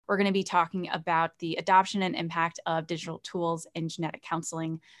we're going to be talking about the adoption and impact of digital tools in genetic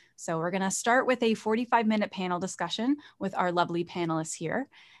counseling. So we're going to start with a 45-minute panel discussion with our lovely panelists here.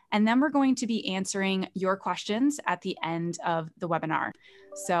 And then we're going to be answering your questions at the end of the webinar.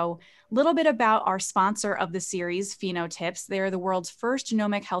 So a little bit about our sponsor of the series, Phenotyps. They're the world's first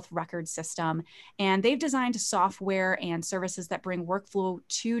genomic health record system, and they've designed software and services that bring workflow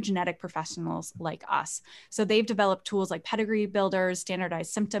to genetic professionals like us. So they've developed tools like pedigree builders,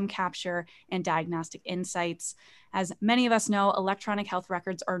 standardized symptom capture, and diagnostic insights. As many of us know, electronic health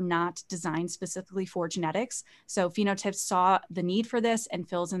records are not designed specifically for genetics. So Phenotyps saw the need for this and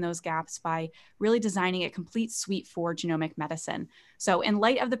fills in those gaps by really designing a complete suite for genomic medicine. So in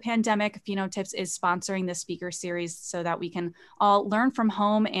light of the pandemic, Phenotyps is sponsoring this speaker series so that we can all learn from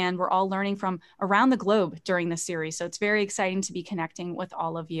home, and we're all learning from around the globe during this series. So it's very exciting to be connecting with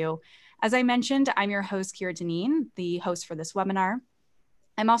all of you. As I mentioned, I'm your host, Kira Deneen, the host for this webinar.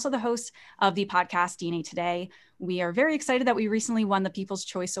 I'm also the host of the podcast DNA Today. We are very excited that we recently won the People's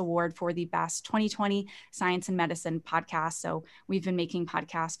Choice Award for the best 2020 Science and Medicine podcast. So we've been making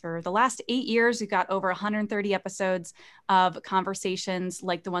podcasts for the last 8 years. We've got over 130 episodes of conversations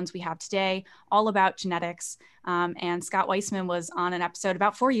like the ones we have today, all about genetics. And Scott Weissman was on an episode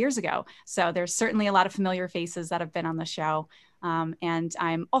about 4 years ago. So there's certainly a lot of familiar faces that have been on the show. And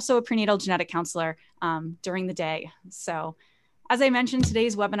I'm also a prenatal genetic counselor during the day. So as I mentioned,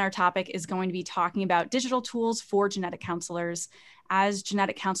 today's webinar topic is going to be talking about digital tools for genetic counselors. As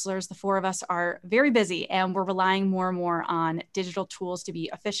genetic counselors, the four of us are very busy, and we're relying more and more on digital tools to be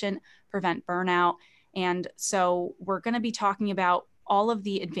efficient, prevent burnout. And so we're going to be talking about all of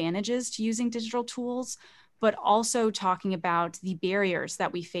the advantages to using digital tools, but also talking about the barriers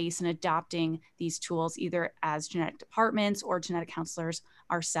that we face in adopting these tools, either as genetic departments or genetic counselors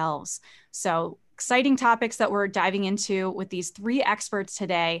ourselves. So exciting topics that we're diving into with these three experts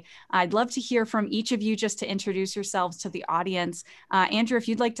today. I'd love to hear from each of you just to introduce yourselves to the audience. Andrew, if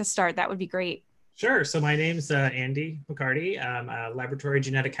you'd like to start, that would be great. Sure. So my name's Andy McCarty. I'm a laboratory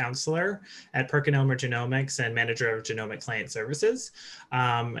genetic counselor at PerkinElmer Genomics and manager of genomic client services.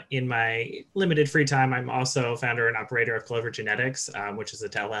 In my limited free time, I'm also founder and operator of Clover Genetics, which is a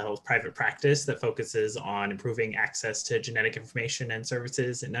telehealth private practice that focuses on improving access to genetic information and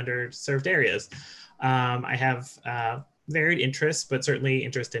services in underserved areas. I have varied interests, but certainly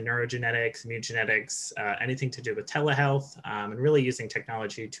interest in neurogenetics, immune genetics, anything to do with telehealth, and really using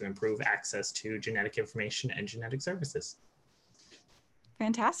technology to improve access to genetic information and genetic services.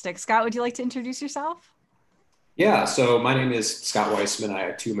 Fantastic. Scott, would you like to introduce yourself? Yeah, so my name is Scott Weissman.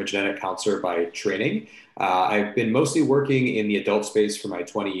 I too am a genetic counselor by training. I've been mostly working in the adult space for my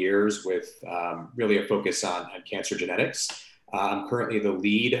 20 years with really a focus on cancer genetics. I'm currently the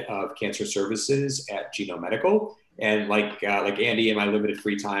lead of cancer services at Genome Medical. And like Andy, in my limited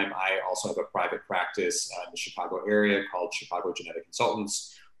free time, I also have a private practice in the Chicago area called Chicago Genetic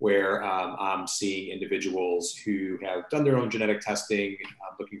Consultants, where I'm seeing individuals who have done their own genetic testing,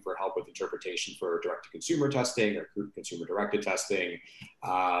 looking for help with interpretation for direct-to-consumer testing or consumer-directed testing,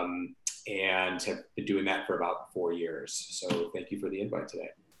 and have been doing that for about 4 years. So thank you for the invite today.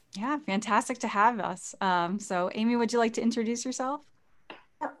 Yeah, fantastic to have us. So Amy, would you like to introduce yourself?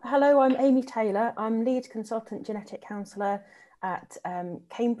 Hello, I'm Amy Taylor. I'm lead consultant genetic counsellor at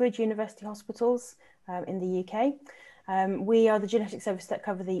Cambridge University Hospitals in the UK. We are the genetic service that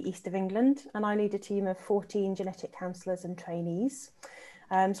cover the east of England, and I lead a team of 14 genetic counsellors and trainees.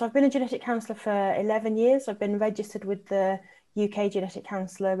 So I've been a genetic counsellor for 11 years. I've been registered with the UK Genetic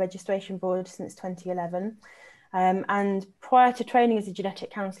Counsellor Registration Board since 2011. And prior to training as a genetic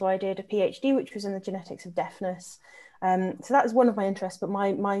counsellor, I did a PhD, which was in the genetics of deafness. So that was one of my interests, but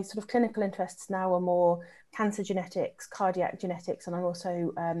my sort of clinical interests now are more cancer genetics, cardiac genetics, and I'm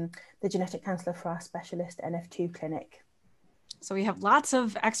also the genetic counsellor for our specialist NF2 clinic. So we have lots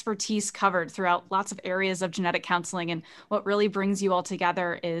of expertise covered throughout lots of areas of genetic counseling. And what really brings you all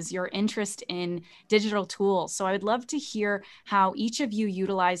together is your interest in digital tools. So I would love to hear how each of you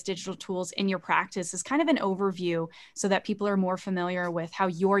utilize digital tools in your practice as kind of an overview so that people are more familiar with how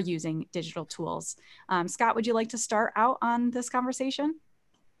you're using digital tools. Scott, would you like to start out on this conversation?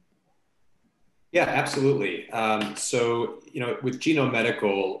 Yeah, absolutely. So, with Genome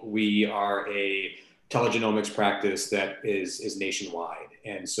Medical, we are a telegenomics practice that is nationwide.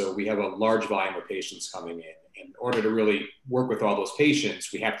 And so we have a large volume of patients coming in. In order to really work with all those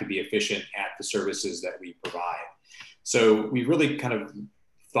patients, we have to be efficient at the services that we provide. So we really kind of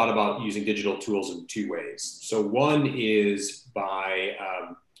thought about using digital tools in two ways. So one is by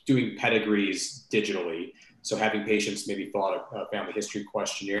doing pedigrees digitally. So having patients maybe fill out a family history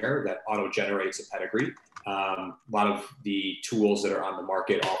questionnaire that auto-generates a pedigree. A lot of the tools that are on the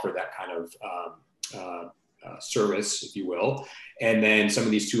market offer that kind of service, if you will. And then some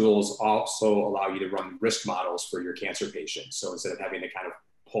of these tools also allow you to run risk models for your cancer patients. So instead of having to kind of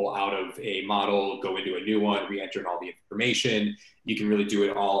pull out of a model, go into a new one, re-enter in all the information, you can really do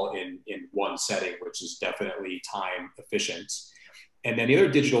it all in one setting, which is definitely time efficient. And then the other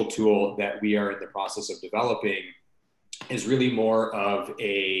digital tool that we are in the process of developing is really more of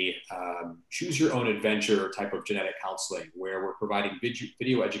a choose your own adventure type of genetic counseling, where we're providing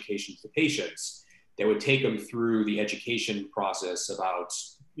video education to patients that would take them through the education process about,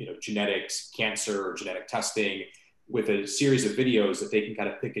 genetics, cancer, genetic testing, with a series of videos that they can kind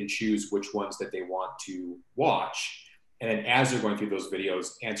of pick and choose which ones that they want to watch. And then as they're going through those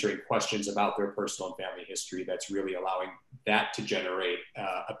videos, answering questions about their personal and family history, that's really allowing that to generate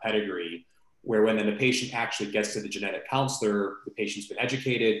a pedigree, where when then the patient actually gets to the genetic counselor, the patient's been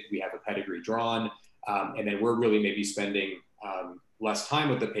educated, we have a pedigree drawn, and then we're really maybe spending less time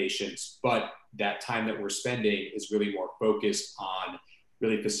with the patients, but that time that we're spending is really more focused on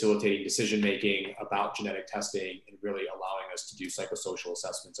really facilitating decision-making about genetic testing and really allowing us to do psychosocial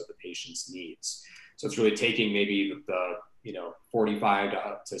assessments of the patient's needs. So it's really taking maybe the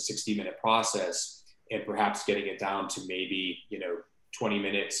 45 to 60-minute process and perhaps getting it down to maybe 20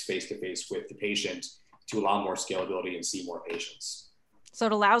 minutes face-to-face with the patient to allow more scalability and see more patients. So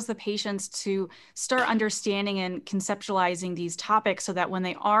it allows the patients to start understanding and conceptualizing these topics so that when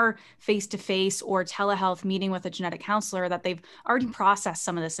they are face-to-face or telehealth meeting with a genetic counselor, that they've already processed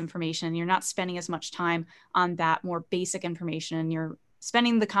some of this information and you're not spending as much time on that more basic information, and you're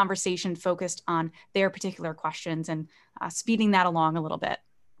spending the conversation focused on their particular questions and speeding that along a little bit.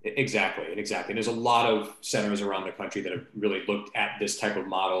 Exactly. There's a lot of centers around the country that have really looked at this type of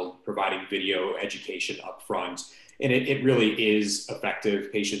model, providing video education up front. And it really is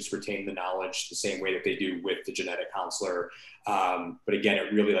effective. Patients retain the knowledge the same way that they do with the genetic counselor. But again,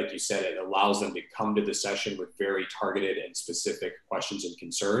 it really, like you said, it allows them to come to the session with very targeted and specific questions and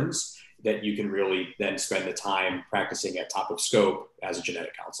concerns that you can really then spend the time practicing at top of scope as a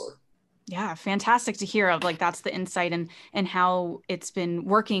genetic counselor. Yeah, fantastic to hear of. That's the insight and how it's been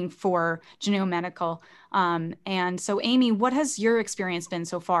working for Genome Medical. And so, Amy, what has your experience been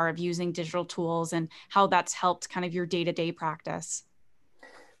so far of using digital tools and how that's helped kind of your day-to-day practice?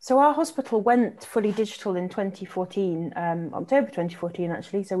 So our hospital went fully digital in 2014, October 2014,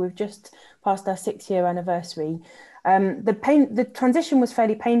 actually. So we've just passed our 6-year anniversary. The transition was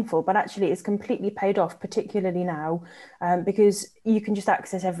fairly painful, but actually it's completely paid off, particularly now, because you can just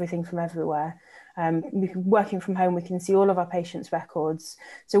access everything from everywhere. Working from home, we can see all of our patients' records.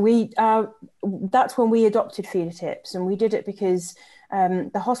 So that's when we adopted Phenotyps, and we did it because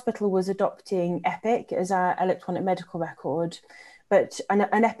the hospital was adopting Epic as our electronic medical record. But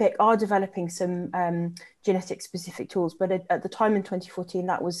an Epic are developing some genetic specific tools, but at the time in 2014,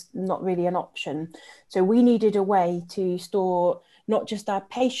 that was not really an option. So we needed a way to store not just our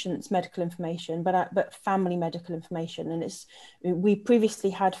patients' medical information, but family medical information. And we previously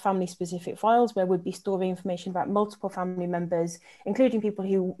had family specific files where we'd be storing information about multiple family members, including people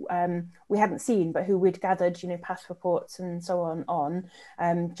who we hadn't seen, but who we'd gathered, past reports and so on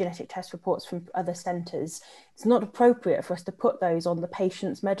genetic test reports from other centres. It's not appropriate for us to put those on the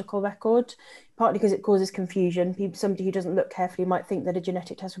patient's medical record, partly because it causes confusion. Somebody who doesn't look carefully might think that a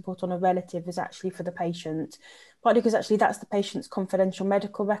genetic test report on a relative is actually for the patient, partly because actually that's the patient's confidential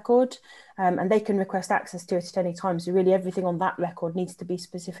medical record, and they can request access to it at any time. So really everything on that record needs to be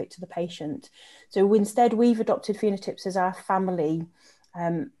specific to the patient. So instead we've adopted Phenotyps as our family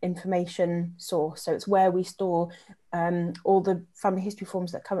information source. So it's where we store all the family history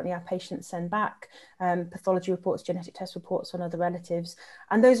forms that currently our patients send back, pathology reports, genetic test reports on other relatives,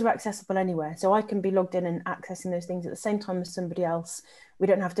 and those are accessible anywhere. So I can be logged in and accessing those things at the same time as somebody else. We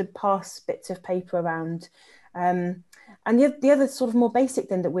don't have to pass bits of paper around. And the other sort of more basic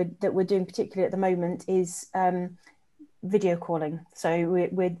thing that we're doing, particularly at the moment, is video calling. So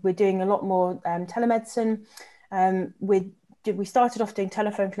we're doing a lot more telemedicine. We started off doing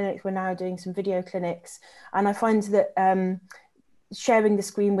telephone clinics. We're now doing some video clinics, and I find that sharing the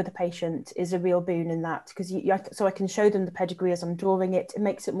screen with a patient is a real boon in that, because so I can show them the pedigree as I'm drawing it. It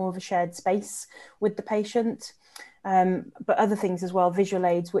makes it more of a shared space with the patient. But other things as well, visual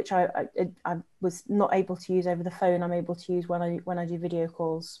aids, which I was not able to use over the phone, I'm able to use when I do video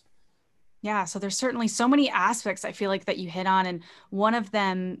calls. Yeah, so there's certainly so many aspects I feel like that you hit on, and one of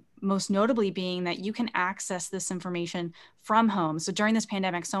them most notably being that you can access this information from home. So during this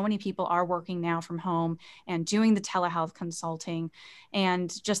pandemic, so many people are working now from home and doing the telehealth consulting,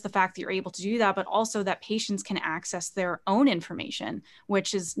 and just the fact that you're able to do that, but also that patients can access their own information,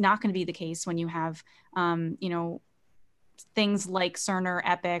 which is not going to be the case when you have, things like Cerner,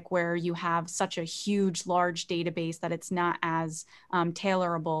 Epic, where you have such a huge, large database that it's not as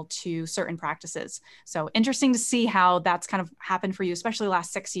tailorable to certain practices. So interesting to see how that's kind of happened for you, especially the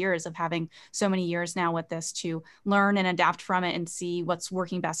last 6 years of having so many years now with this to learn and adapt from it and see what's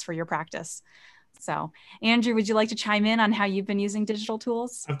working best for your practice. So Andrew, would you like to chime in on how you've been using digital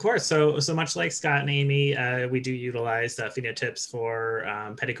tools? Of course. So much like Scott and Amy, we do utilize phenotypes for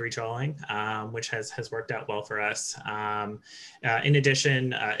pedigree drawing, which has worked out well for us. In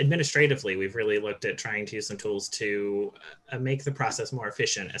addition, administratively, we've really looked at trying to use some tools to make the process more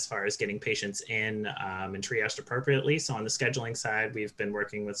efficient as far as getting patients in and triaged appropriately. So on the scheduling side, we've been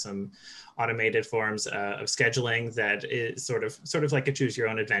working with some automated forms of scheduling that is sort of like a choose your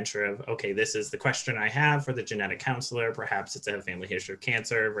own adventure of, okay, this is the question I have for the genetic counselor. Perhaps it's a family history of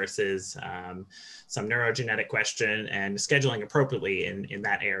cancer versus some neurogenetic question, and scheduling appropriately in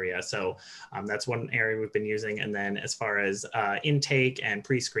that area. So that's one area we've been using. And then as far as intake and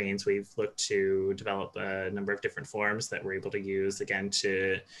pre-screens, we've looked to develop a number of different forms that we're able to use, again,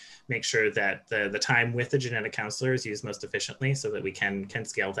 to make sure that the time with the genetic counselor is used most efficiently so that we can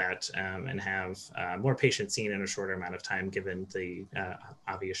scale that and have more patients seen in a shorter amount of time, given the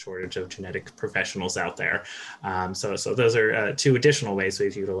obvious shortage of genetic professionals out there. So those are two additional ways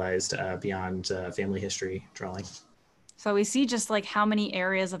we've utilized beyond family history drawing. So we see just like how many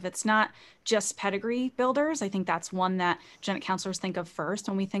areas of it's not just pedigree builders. I think that's one that genetic counselors think of first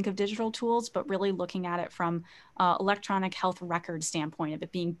when we think of digital tools, but really looking at it from electronic health record standpoint of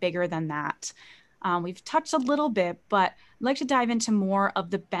it being bigger than that. We've touched a little bit, but I'd like to dive into more of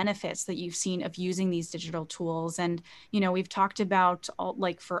the benefits that you've seen of using these digital tools. And, we've talked about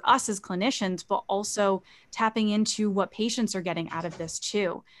like for us as clinicians, but also tapping into what patients are getting out of this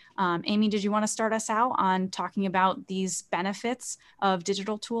too. Amy, did you want to start us out on talking about these benefits of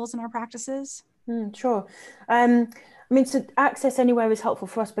digital tools in our practices? Sure. So access anywhere is helpful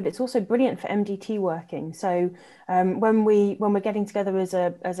for us, but it's also brilliant for MDT working. So when we're getting together as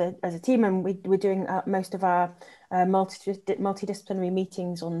a team, and we're doing most of our multidisciplinary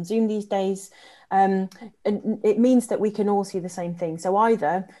meetings on Zoom these days, and it means that we can all see the same thing. So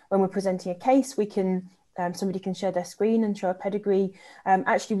either when we're presenting a case, we can somebody can share their screen and show a pedigree.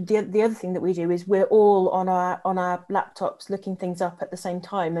 Actually, the other thing that we do is we're all on our laptops looking things up at the same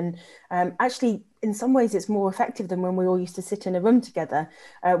time. And actually, in some ways, it's more effective than when we all used to sit in a room together,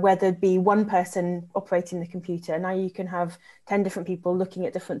 where there'd be one person operating the computer. Now you can have 10 different people looking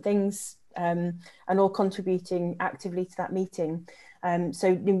at different things and all contributing actively to that meeting.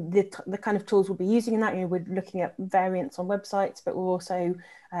 So the kind of tools we'll be using in that, we're looking at variants on websites, but we're also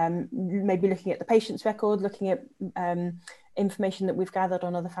maybe looking at the patient's record, looking at information that we've gathered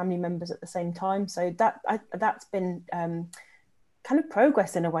on other family members at the same time. So that's been kind of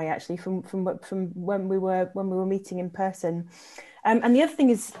progress in a way, actually, from when we were meeting in person. And the other thing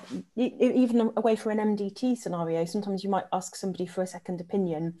is, even away from an MDT scenario, sometimes you might ask somebody for a second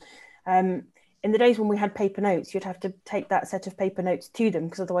opinion. In the days when we had paper notes, you'd have to take that set of paper notes to them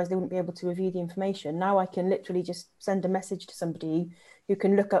because otherwise they wouldn't be able to review the information. Now I can literally just send a message to somebody who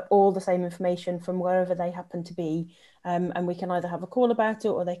can look up all the same information from wherever they happen to be. And we can either have a call about it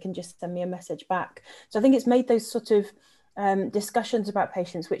or they can just send me a message back. So I think it's made those sort of discussions about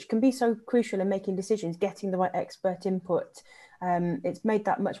patients, which can be so crucial in making decisions, getting the right expert input. It's made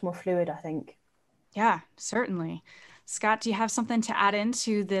that much more fluid, I think. Yeah, certainly. Scott, do you have something to add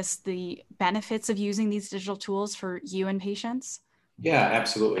into this, the benefits of using these digital tools for you and patients? Yeah,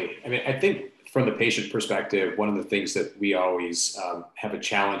 absolutely. I think from the patient perspective, one of the things that we always have a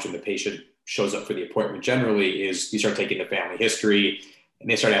challenge when the patient shows up for the appointment generally is you start taking the family history and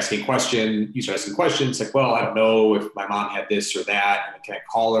they start asking questions. You start asking questions like, well, I don't know if my mom had this or that. Can I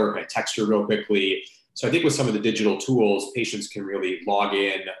call her? Can I text her real quickly? So I think with some of the digital tools, patients can really log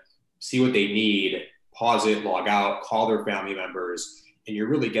in, see what they need, pause it, log out, call their family members, and you're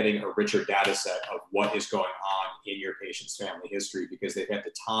really getting a richer data set of what is going on in your patient's family history because they've had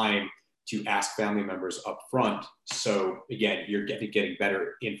the time to ask family members up front. So again, you're getting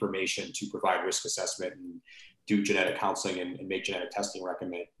better information to provide risk assessment and do genetic counseling and make genetic testing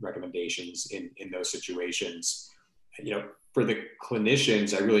recommendations in those situations. For the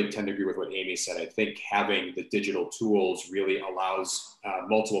clinicians, I really tend to agree with what Amy said. I think having the digital tools really allows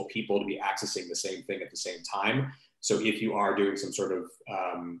multiple people to be accessing the same thing at the same time. So if you are doing some sort of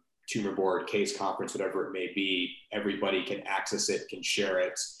tumor board, case conference, whatever it may be. Everybody can access it, can share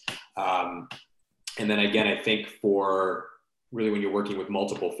it. And then again, I think for really when you're working with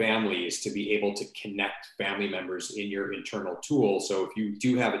multiple families, to be able to connect family members in your internal tool. So if you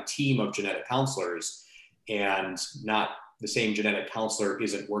do have a team of genetic counselors and not the same genetic counselor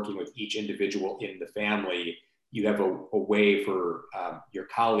isn't working with each individual in the family, you have a way for your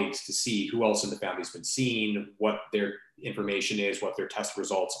colleagues to see who else in the family has been seen, what their information is, what their test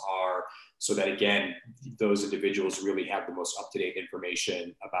results are, so that again, those individuals really have the most up-to-date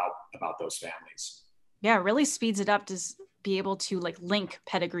information about those families. Yeah, it really speeds it up to be able to like link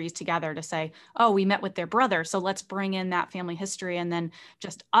pedigrees together to say, oh, we met with their brother, so let's bring in that family history and then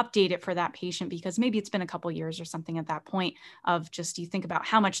just update it for that patient, because maybe it's been a couple years or something at that point of just, you think about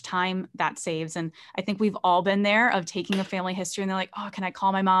how much time that saves. And I think we've all been there of taking a family history and they're like, oh, can I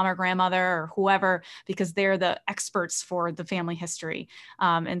call my mom or grandmother or whoever, because they're the experts for the family history.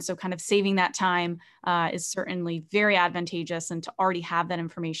 And so kind of saving that time is certainly very advantageous, and to already have that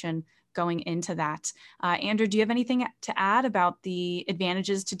information going into that. Andrew, do you have anything to add about the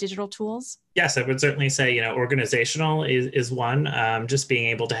advantages to digital tools? Yes, I would certainly say, organizational is one, just being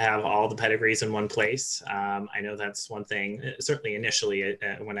able to have all the pedigrees in one place. I know that's one thing, certainly initially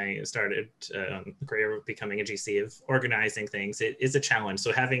when I started the career of becoming a GC, of organizing things, it is a challenge.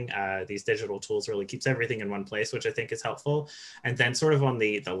 So having these digital tools really keeps everything in one place, which I think is helpful. And then sort of on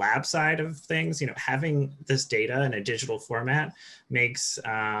the lab side of things, having this data in a digital format makes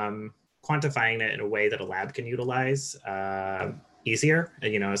quantifying it in a way that a lab can utilize easier,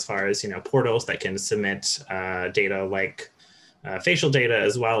 as far as, portals that can submit data like facial data,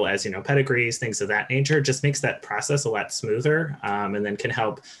 as well as, pedigrees, things of that nature, just makes that process a lot smoother, and then can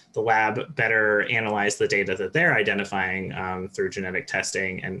help the lab better analyze the data that they're identifying through genetic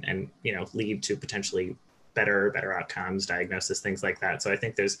testing and lead to potentially better outcomes, diagnosis, things like that. So I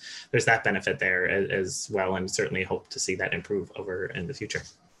think there's that benefit there as well, and certainly hope to see that improve over in the future.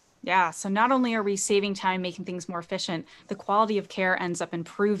 Yeah, so not only are we saving time, making things more efficient, the quality of care ends up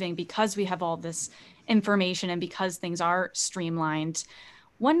improving because we have all this information and because things are streamlined.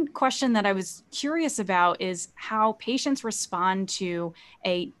 One question that I was curious about is how patients respond to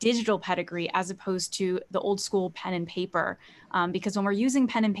a digital pedigree as opposed to the old school pen and paper. Because when we're using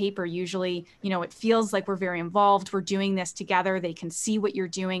pen and paper, usually, it feels like we're very involved. We're doing this together. They can see what you're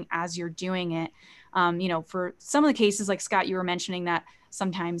doing as you're doing it. For some of the cases, like Scott, you were mentioning that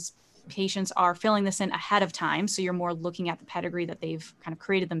sometimes patients are filling this in ahead of time. So you're more looking at the pedigree that they've kind of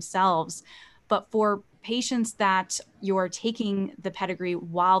created themselves. But for patients that you're taking the pedigree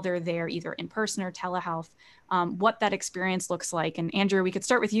while they're there, either in person or telehealth, what that experience looks like. And Andrew, we could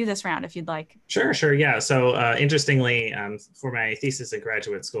start with you this round if you'd like. Sure. Yeah. So interestingly, for my thesis in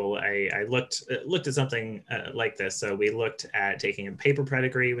graduate school, I looked at something like this. So we looked at taking a paper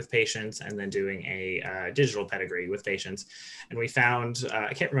pedigree with patients and then doing a digital pedigree with patients. And we found,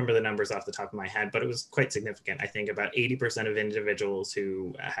 I can't remember the numbers off the top of my head, but it was quite significant. I think about 80% of individuals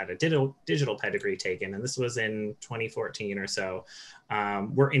who had a digital pedigree taken, and this was in 2014 or so,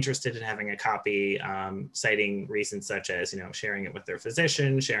 were interested in having a copy, citing reasons such as, sharing it with their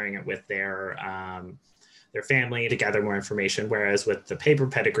physician, sharing it with their family to gather more information. Whereas with the paper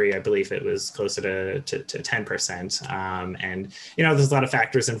pedigree, I believe it was closer to 10%. And, there's a lot of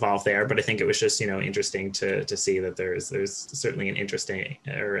factors involved there, but I think it was just, interesting to see that there's certainly an interesting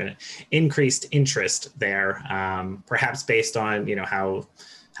or an increased interest there, perhaps based on,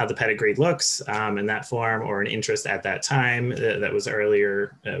 how the pedigree looks in that form, or an interest at that time that was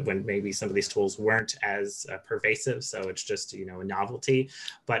earlier when maybe some of these tools weren't as pervasive. So it's just, a novelty.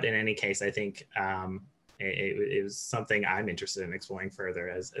 But in any case, I think it was something I'm interested in exploring further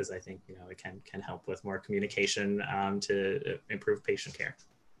as I think, it can help with more communication to improve patient care.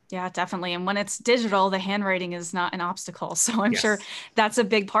 Yeah, definitely. And when it's digital, the handwriting is not an obstacle. So I'm Yes. sure that's a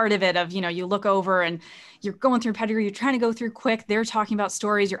big part of it of, you look over and you're going through pedigree, you're trying to go through quick, they're talking about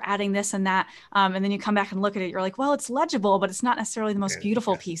stories, you're adding this and that. And then you come back and look at it, you're like, well, it's legible, but it's not necessarily the most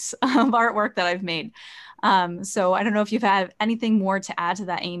beautiful piece of artwork that I've made. So I don't know if you've had anything more to add to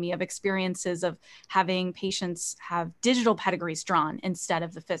that, Amy, of experiences of having patients have digital pedigrees drawn instead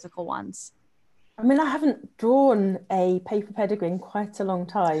of the physical ones. I mean, I haven't drawn a paper pedigree in quite a long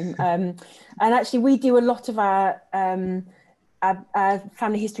time. And actually, we do a lot of our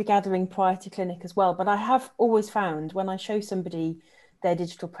family history gathering prior to clinic as well. But I have always found when I show somebody their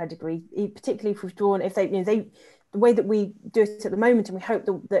digital pedigree, particularly if we've drawn, if they the way that we do it at the moment, and we hope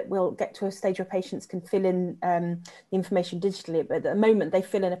that we'll get to a stage where patients can fill in the information digitally, but at the moment they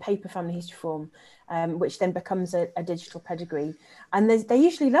fill in a paper family history form, which then becomes a digital pedigree. And they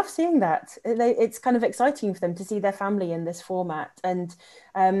usually love seeing that. It's kind of exciting for them to see their family in this format. And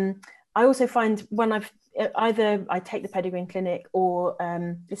I also find when either I take the pedigree in clinic, or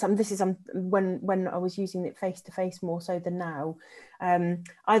when I was using it face to face more so than now,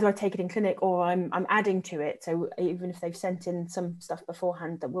 either I take it in clinic or I'm adding to it. So even if they've sent in some stuff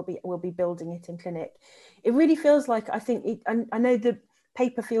beforehand, that we'll be building it in clinic. It really feels like, I think I know the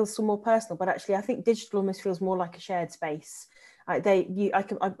paper feels so more personal, but actually I think digital almost feels more like a shared space. I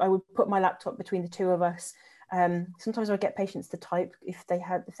would put my laptop between the two of us. Sometimes I get patients to type if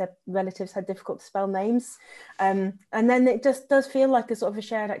their relatives had difficult to spell names, and then it just does feel like a sort of a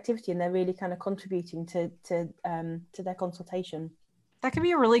shared activity, and they're really kind of contributing to their consultation. That could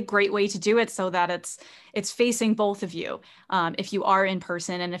be a really great way to do it, so that it's facing both of you. If you are in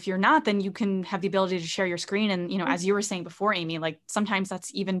person, and if you're not, then you can have the ability to share your screen. And, as you were saying before, Amy, like sometimes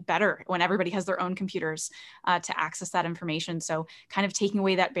that's even better when everybody has their own computers to access that information. So kind of taking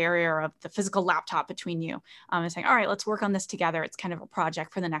away that barrier of the physical laptop between you, and saying, all right, let's work on this together. It's kind of a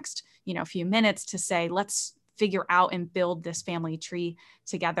project for the next, few minutes to say, let's figure out and build this family tree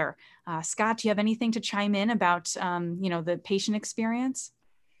together. Scott, do you have anything to chime in about, the patient experience?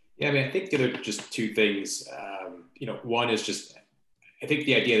 Yeah, I mean, I think there are just two things. One is just, I think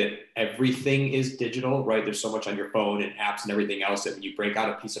the idea that everything is digital, right? There's so much on your phone and apps and everything else that when you break out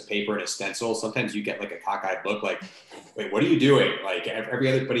a piece of paper and a stencil, sometimes you get like a cockeyed look like, wait, what are you doing? Like every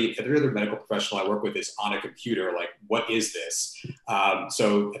other medical professional I work with is on a computer. Like, what is this?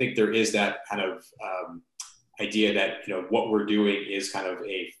 So I think there is that kind of idea that what we're doing is kind of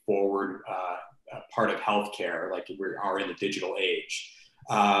a forward part of healthcare, like we are in the digital age,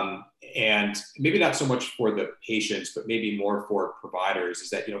 and maybe not so much for the patients, but maybe more for providers.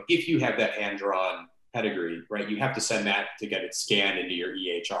 Is that if you have that hand-drawn pedigree, right, you have to send that to get it scanned into your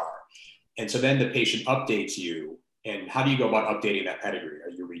EHR, and so then the patient updates you. And how do you go about updating that pedigree?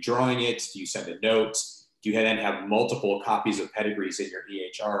 Are you redrawing it? Do you send a note? Do you then have multiple copies of pedigrees in your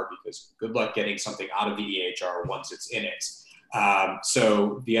EHR? Because good luck getting something out of the EHR once it's in it.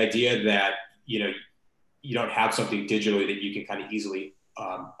 So the idea that you don't have something digitally that you can kind of easily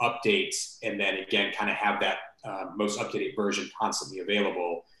update, and then again kind of have that most up-to-date version constantly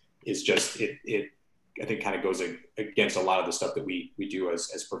available is just it. I think kind of goes against a lot of the stuff that we do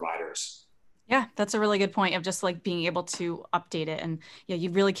as providers. Yeah, that's a really good point of just like being able to update it. And you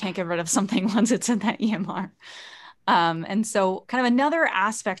really can't get rid of something once it's in that EMR. And so kind of another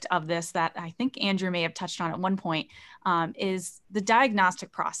aspect of this that I think Andrew may have touched on at one point is the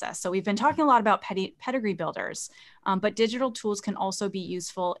diagnostic process. So we've been talking a lot about pedigree builders, but digital tools can also be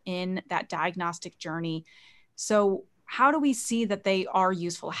useful in that diagnostic journey. So how do we see that they are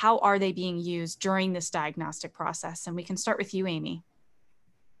useful? How are they being used during this diagnostic process? And we can start with you, Amy.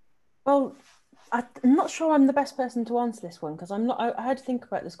 Well, I'm not sure I'm the best person to answer this one, because I had to think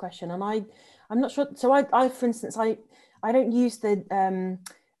about this question, and I'm not sure. So I for instance, I don't use the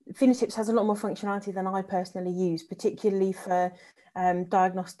Phenotyps has a lot more functionality than I personally use, particularly for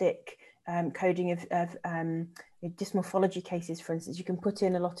diagnostic coding of dysmorphology cases. For instance, you can put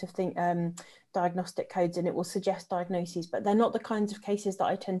in a lot of diagnostic codes and it will suggest diagnoses, but they're not the kinds of cases that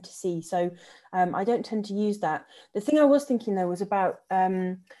I tend to see. So I don't tend to use that. The thing I was thinking though was about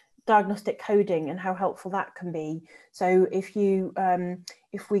diagnostic coding and how helpful that can be. So if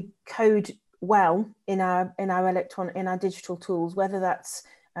we code well in our digital tools, whether that's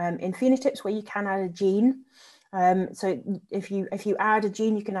in Phenotyps where you can add a gene. So if you add a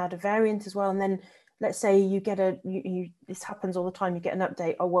gene, you can add a variant as well. And then let's say you get this happens all the time, you get an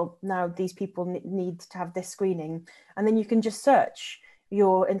update. Oh, well, now these people need to have this screening. And then you can just search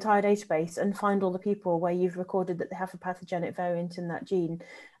your entire database and find all the people where you've recorded that they have a pathogenic variant in that gene.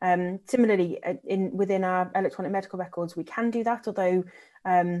 Similarly, within our electronic medical records, we can do that, although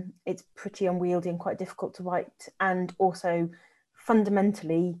it's pretty unwieldy and quite difficult to write, and also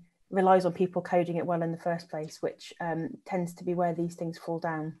fundamentally relies on people coding it well in the first place, which tends to be where these things fall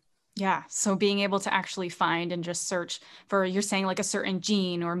down. Yeah, so being able to actually find and just search for, you're saying like a certain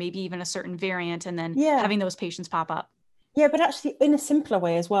gene or maybe even a certain variant, and then having those patients pop up. Yeah, but actually in a simpler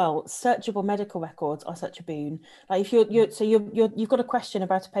way as well, searchable medical records are such a boon. Like if you've got a question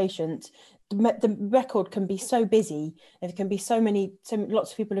about a patient, the record can be so busy, there can be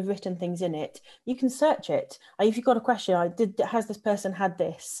lots of people have written things in it. You can search it. If you've got a question, has this person had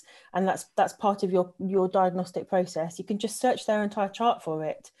this, and that's part of your diagnostic process, you can just search their entire chart for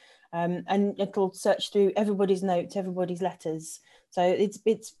it, and it'll search through everybody's notes, everybody's letters. So it's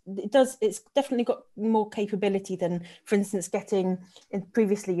definitely got more capability than, for instance,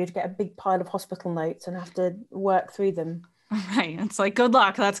 previously you'd get a big pile of hospital notes and have to work through them. Right. It's like, good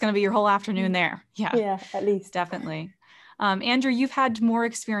luck. That's going to be your whole afternoon there. Yeah. Yeah, at least. Definitely. Andrew, you've had more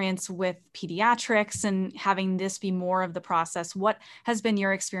experience with pediatrics and having this be more of the process. What has been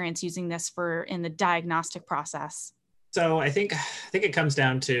your experience using this in the diagnostic process? So I think it comes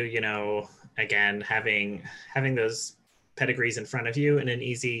down to, again, having those pedigrees in front of you in an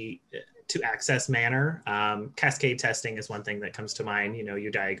easy to access manner. Cascade testing is one thing that comes to mind.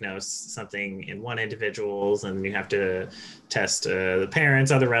 You diagnose something in one individuals and you have to test the parents,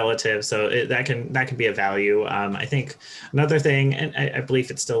 other relatives. So that can be a value. I think another thing, and I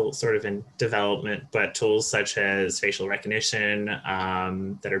believe it's still sort of in development, but tools such as facial recognition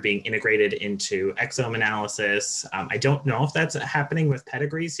that are being integrated into exome analysis. I don't know if that's happening with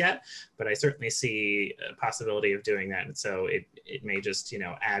pedigrees yet, but I certainly see a possibility of doing that. And so it may just,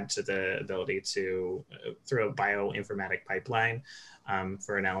 add to the ability to, through a bioinformatic pipeline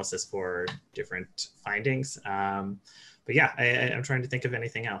for analysis for different findings. But yeah, I'm trying to think of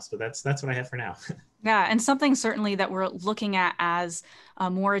anything else, but that's what I have for now. Yeah, and something certainly that we're looking at as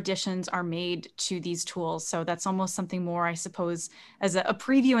more additions are made to these tools. So that's almost something more, I suppose, as a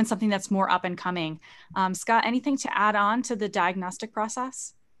preview and something that's more up and coming. Scott, anything to add on to the diagnostic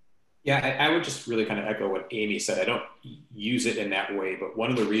process? Yeah, I would just really kind of echo what Amy said. I don't use it in that way, but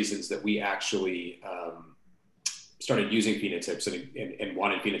one of the reasons that we actually started using phenotypes and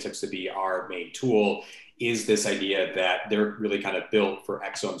wanted phenotypes to be our main tool is this idea that they're really kind of built for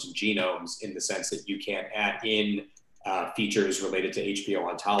exomes and genomes, in the sense that you can add in features related to HPO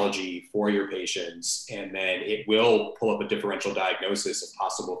ontology for your patients, and then it will pull up a differential diagnosis of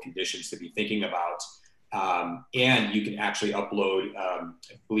possible conditions to be thinking about. And you can actually upload, I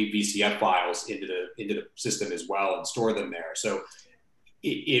believe, VCF files into the system as well and store them there. So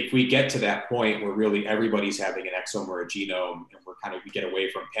if we get to that point where really everybody's having an exome or a genome and we get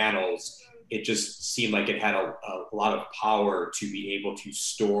away from panels, it just seemed like it had a lot of power to be able to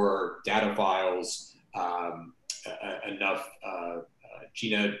store data files, enough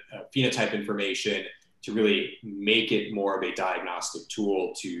phenotype information to really make it more of a diagnostic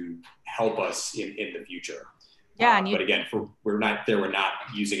tool to help us in the future. Yeah, but again, we're not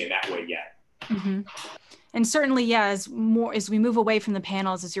using it that way yet. Mm-hmm. And certainly, yeah, as we move away from the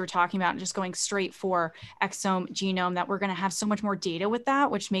panels, as you were talking about, and just going straight for exome, genome, that we're going to have so much more data with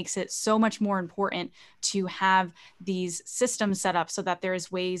that, which makes it so much more important to have these systems set up so that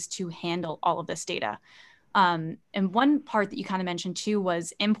there's ways to handle all of this data. And one part that you kind of mentioned too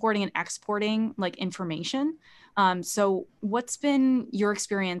was importing and exporting like information. So what's been your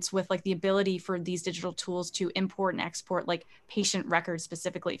experience with like the ability for these digital tools to import and export like patient records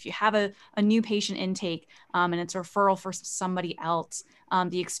specifically? If you have a new patient intake and it's a referral for somebody else,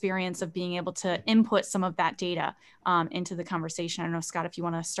 the experience of being able to input some of that data into the conversation. I don't know, Scott, if you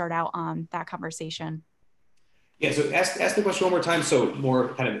want to start out on that conversation. Yeah, so ask the question one more time. So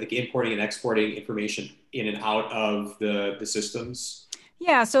more kind of like importing and exporting information in and out of the systems.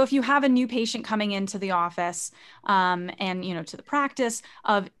 Yeah, so if you have a new patient coming into the office and, to the practice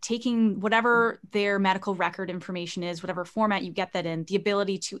of taking whatever their medical record information is, whatever format you get that in, the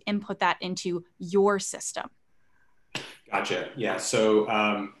ability to input that into your system. Gotcha. Yeah. So,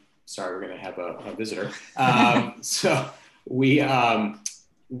 sorry, we're going to have a visitor. So we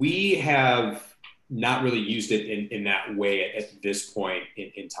have not really used it in that way at this point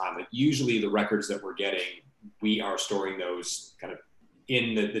in time. Like usually the records that we're getting, we are storing those kind of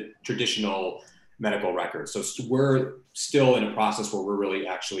in the traditional medical records. So we're still in a process where we're really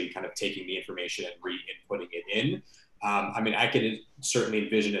actually kind of taking the information and re-inputting it in. I can certainly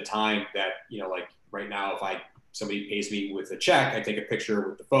envision a time that, like right now, if somebody pays me with a check, I take a picture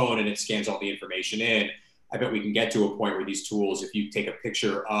with the phone and it scans all the information in. I bet we can get to a point where these tools, if you take a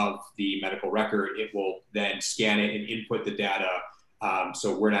picture of the medical record, it will then scan it and input the data.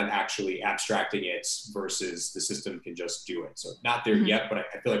 So we're not actually abstracting it versus the system can just do it. So not there yet, but I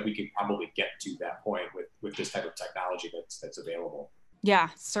feel like we can probably get to that point with this type of technology that's available. Yeah,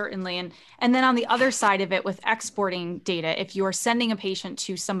 certainly. And then on the other side of it with exporting data, if you're sending a patient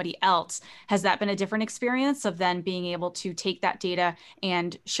to somebody else, has that been a different experience of then being able to take that data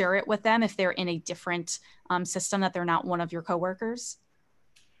and share it with them if they're in a different system, that they're not one of your coworkers?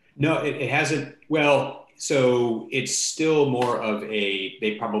 No, it hasn't. Well, so it's still more of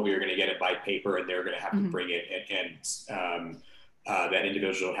they probably are going to get it by paper and they're going to have to bring it and that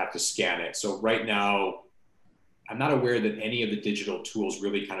individual will have to scan it. So right now, I'm not aware that any of the digital tools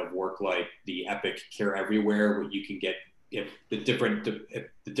really kind of work like the Epic Care Everywhere, where you can get, if the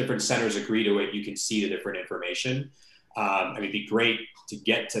different centers agree to it, you can see the different information. I mean, it'd be great to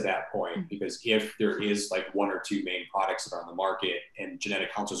get to that point, because if there is like one or two main products that are on the market and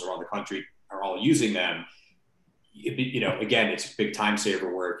genetic counselors around the country are all using them, again, it's a big time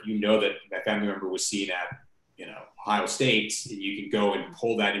saver where if you know that that family member was seen at, Ohio State, you can go and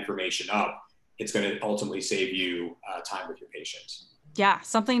pull that information up. It's going to ultimately save you time with your patient. Yeah,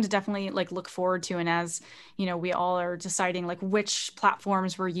 something to definitely like look forward to. And as we all are deciding like which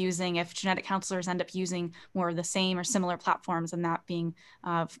platforms we're using, if genetic counselors end up using more of the same or similar platforms, and that being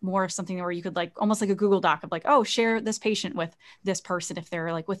more of something where you could like almost like a Google Doc of like, oh, share this patient with this person if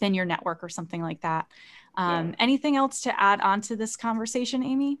they're like within your network or something like that. Anything else to add on to this conversation,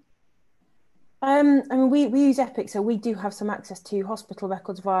 Amy? I mean, we use Epic, so we do have some access to hospital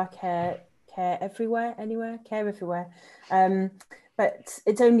records via Care Everywhere, Care Everywhere. But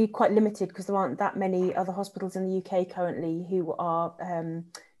it's only quite limited because there aren't that many other hospitals in the UK currently who are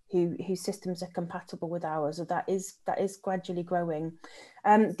whose systems are compatible with ours. So that is gradually growing.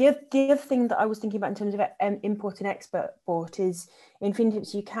 The other thing that I was thinking about in terms of import and export is in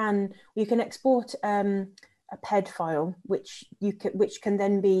Phenotypes you can export a PED file which can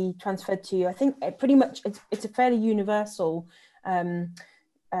then be transferred to you. I think pretty much it's a fairly universal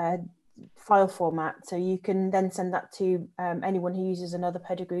file format, so you can then send that to anyone who uses another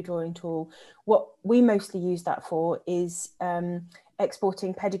pedigree drawing tool. What we mostly use that for is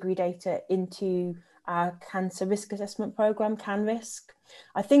exporting pedigree data into our cancer risk assessment program, CanRisk.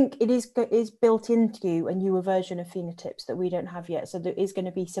 I think it is built into a newer version of Phenotypes that we don't have yet, so there is going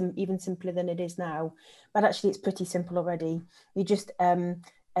to be some even simpler than it is now, but actually it's pretty simple already. You just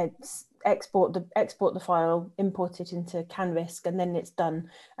export the file, import it into CanRisk, and then it's done.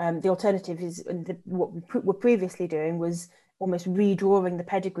 The alternative is what we were previously doing was almost redrawing the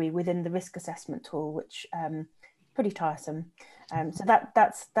pedigree within the risk assessment tool, which pretty tiresome. So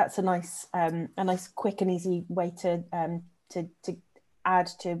that's a nice quick and easy way to add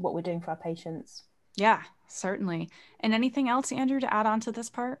to what we're doing for our patients. Yeah, certainly. And anything else, Andrew, to add on to this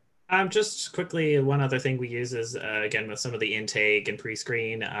part? Just quickly, one other thing we use is, again, with some of the intake and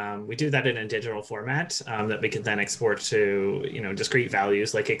pre-screen, we do that in a digital format that we can then export to, discrete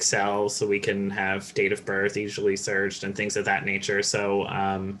values like Excel, so we can have date of birth easily searched and things of that nature. So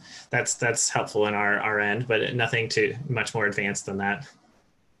that's helpful in our end, but nothing too much more advanced than that.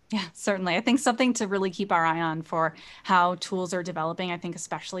 Yeah, certainly. I think something to really keep our eye on for how tools are developing. I think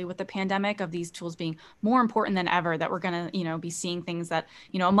especially with the pandemic, of these tools being more important than ever, that we're going to, be seeing things that,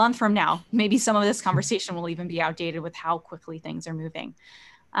 a month from now, maybe some of this conversation will even be outdated with how quickly things are moving.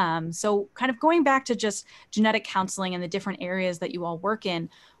 So kind of going back to just genetic counseling and the different areas that you all work in,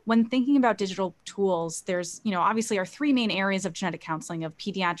 when thinking about digital tools, there's, obviously our three main areas of genetic counseling of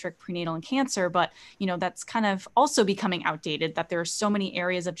pediatric, prenatal, and cancer, but, that's kind of also becoming outdated, that there are so many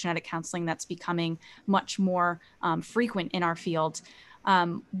areas of genetic counseling that's becoming much more frequent in our field.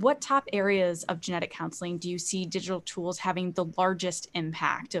 What top areas of genetic counseling do you see digital tools having the largest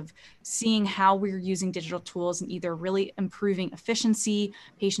impact of seeing how we're using digital tools and either really improving efficiency,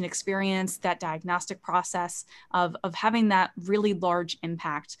 patient experience, that diagnostic process of having that really large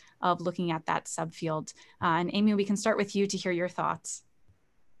impact of looking at that subfield? And Amy, we can start with you to hear your thoughts.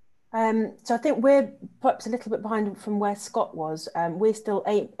 So I think we're perhaps a little bit behind from where Scott was. We're still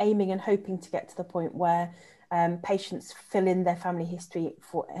aiming and hoping to get to the point where patients fill in their family history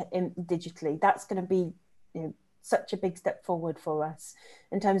digitally. That's going to be such a big step forward for us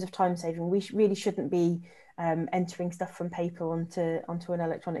in terms of time saving. We really shouldn't be entering stuff from paper onto an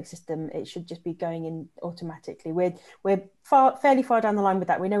electronic system. It should just be going in automatically. We're fairly far down the line with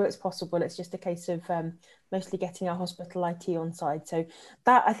that. We know it's possible. It's just a case of mostly getting our hospital IT on side. So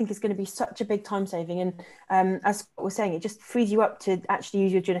that I think is going to be such a big time saving. And as Scott was saying, it just frees you up to actually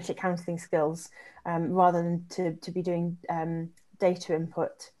use your genetic counselling skills rather than to be doing data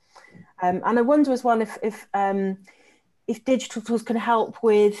input. And I wonder as well if digital tools can help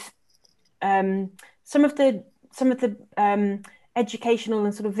with some of the educational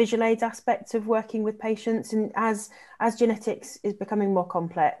and sort of visual aids aspects of working with patients, and as genetics is becoming more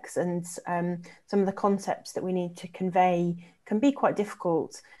complex and some of the concepts that we need to convey can be quite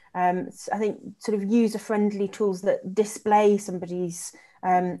difficult. I think sort of user-friendly tools that display somebody's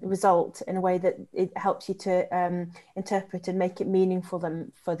result in a way that it helps you to interpret and make it meaningful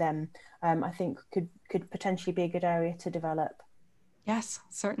for them, I think could potentially be a good area to develop. Yes,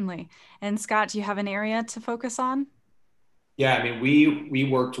 certainly. And Scott, do you have an area to focus on? Yeah, I mean, we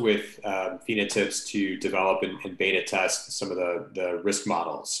worked with Phenotypes to develop and beta test some of the risk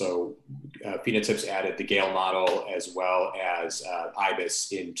models. So Phenotypes added the Gale model as well as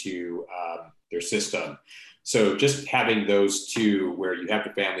IBIS into their system. So just having those two, where you have the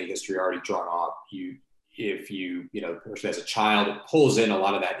family history already drawn off, if the person has a child, it pulls in a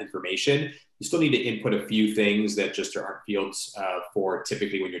lot of that information. You still need to input a few things that just aren't fields for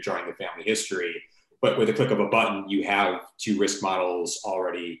typically when you're drawing the family history. But with a click of a button, you have 2 risk models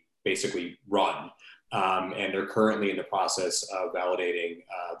already basically run. And they're currently in the process of validating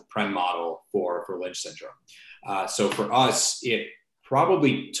the PREM model for Lynch syndrome. So for us, it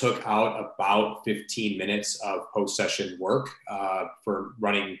probably took out about 15 minutes of post-session work for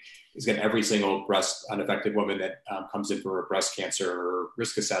running. Again, every single breast unaffected woman that comes in for a breast cancer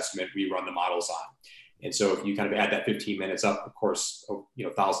risk assessment, we run the models on. And so if you kind of add that 15 minutes up, of course,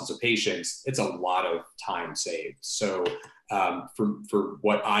 thousands of patients, it's a lot of time saved. So for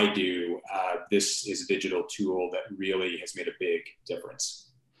what I do, this is a digital tool that really has made a big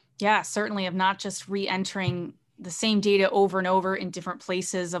difference. Yeah, certainly, of not just re-entering the same data over and over in different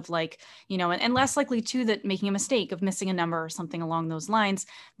places of and less likely too that making a mistake of missing a number or something along those lines,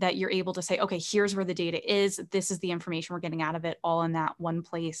 that you're able to say, okay, here's where the data is. This is the information we're getting out of it, all in that one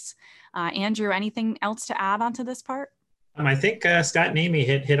place. Andrew, anything else to add onto this part? I think Scott and Amy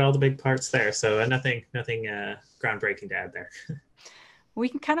hit all the big parts there. So nothing groundbreaking to add there. We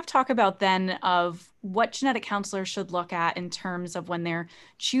can kind of talk about then of what genetic counselors should look at in terms of when they're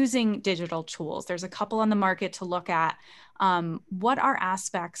choosing digital tools. There's a couple on the market to look at. What are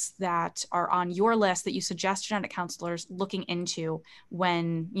aspects that are on your list that you suggest genetic counselors looking into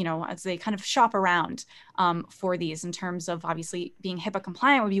when, as they kind of shop around for these, in terms of obviously being HIPAA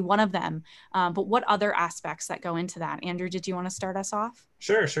compliant would be one of them, but what other aspects that go into that? Andrew, did you want to start us off?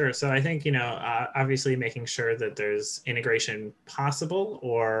 Sure. So I think, obviously making sure that there's integration possible,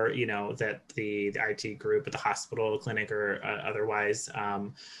 or, that the IT group at the hospital, clinic, or otherwise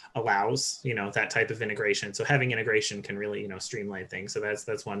allows, that type of integration. So having integration can really, streamline things. So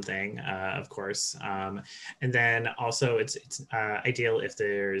that's one thing, of course. And then also it's ideal if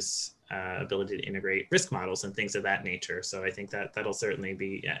there's ability to integrate risk models and things of that nature. So I think that'll certainly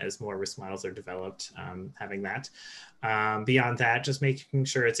be, as more risk models are developed, having that. Beyond that, just making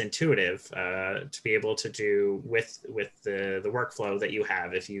sure it's intuitive to be able to do with the workflow that you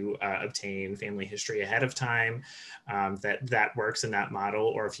have. If you obtain family history ahead of time, that works in that model,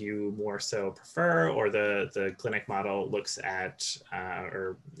 or if you more so prefer, or the clinic model looks at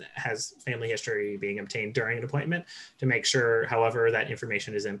or has family history being obtained during an appointment, to make sure, however that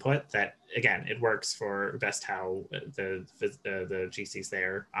information is input, that again, it works for best how the GCs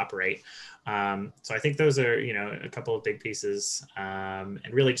there operate. So I think those are, a couple of big pieces, and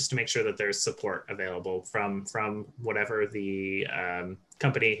really just to make sure that there's support available from whatever the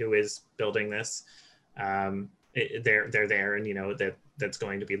company who is building this. They're there, and that's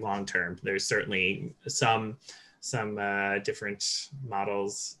going to be long term. There's certainly some different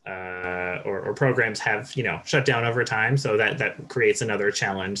models or programs have shut down over time, so that creates another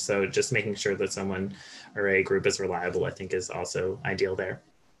challenge. So just making sure that someone or a group is reliable, I think, is also ideal there.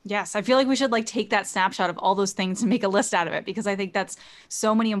 Yes, I feel like we should take that snapshot of all those things and make a list out of it, because I think that's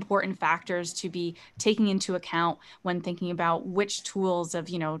so many important factors to be taking into account when thinking about which tools of,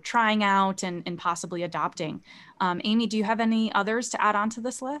 trying out and possibly adopting. Amy, do you have any others to add on to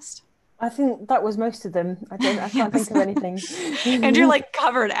this list? I think that was most of them. I can't think of anything. Andrew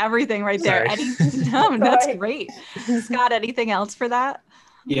covered everything right there. No, that's Right. Great. Scott, anything else for that?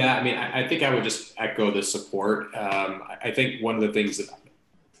 Yeah, I think I would just echo the support. I think one of the things that,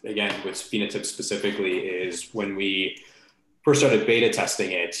 again, with phenotype specifically, is when we first started beta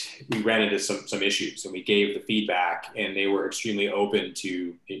testing it, we ran into some issues, and we gave the feedback, and they were extremely open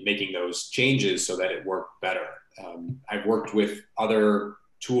to making those changes so that it worked better. I've worked with other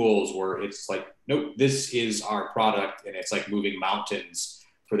tools where it's nope, this is our product, and it's moving mountains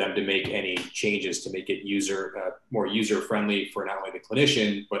for them to make any changes to make it more user-friendly for not only the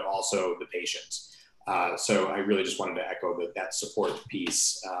clinician, but also the patients. So I really just wanted to echo that support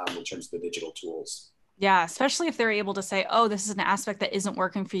piece in terms of the digital tools. Yeah, especially if they're able to say, oh, this is an aspect that isn't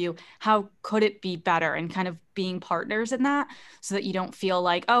working for you. How could it be better? And kind of being partners in that, so that you don't feel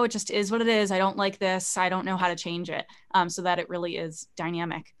like, oh, it just is what it is. I don't like this. I don't know how to change it. So that it really is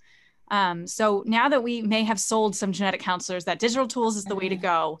dynamic. So now that we may have sold some genetic counselors that digital tools is the way to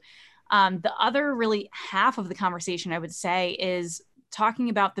go, the other really half of the conversation, I would say, is talking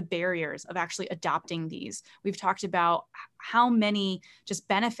about the barriers of actually adopting these. We've talked about how many just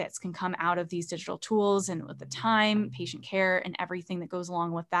benefits can come out of these digital tools, and with the time, patient care, and everything that goes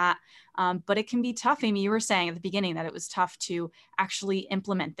along with that. But it can be tough. Amy, you were saying at the beginning that it was tough to actually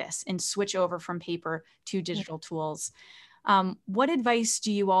implement this and switch over from paper to digital tools. What advice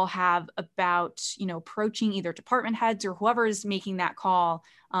do you all have about, approaching either department heads or whoever is making that call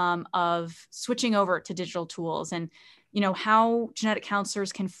of switching over to digital tools? And how genetic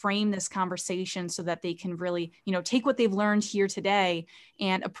counselors can frame this conversation so that they can really, take what they've learned here today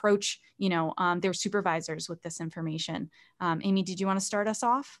and approach, their supervisors with this information. Amy, did you want to start us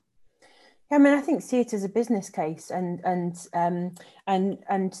off? Yeah, I mean, I think see it as a business case and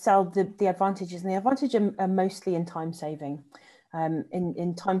sell the advantages. And the advantages are mostly in time saving.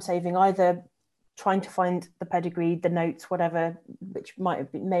 In time saving, either trying to find the pedigree, the notes, whatever, which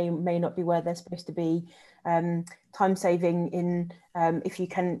may not be where they're supposed to be. Time saving in if you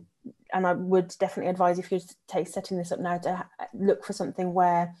can, and I would definitely advise, if you're setting this up now, to look for something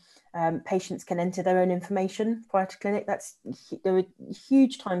where patients can enter their own information prior to clinic. There are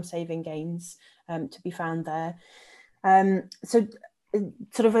huge time saving gains to be found there. So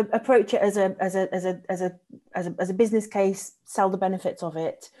sort of approach it as a business case, sell the benefits of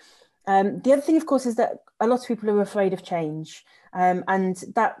it. The other thing, of course, is that a lot of people are afraid of change, and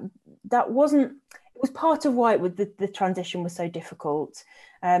that wasn't. It was part of why the transition was so difficult,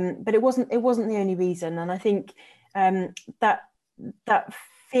 but it wasn't the only reason. And I think that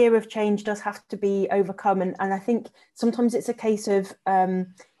fear of change does have to be overcome, and I think sometimes it's a case of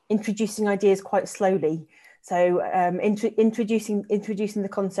introducing ideas quite slowly. So introducing the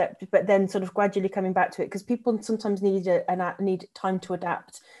concept, but then sort of gradually coming back to it, because people sometimes need time to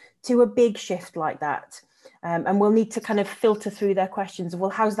adapt to a big shift like that. And we'll need to kind of filter through their questions of, well,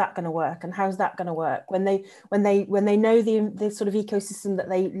 how's that going to work, and how's that going to work when they know the sort of ecosystem that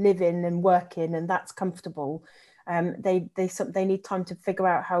they live in and work in, and that's comfortable. They need time to figure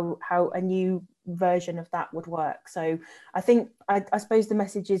out how a new version of that would work. So I think I suppose the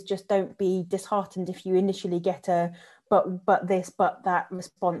message is, just don't be disheartened if you initially get a but this, but that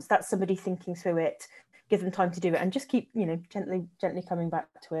response. That's somebody thinking through it. Give them time to do it, and just keep gently coming back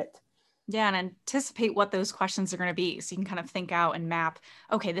to it. Yeah, and anticipate what those questions are going to be, so you can kind of think out and map,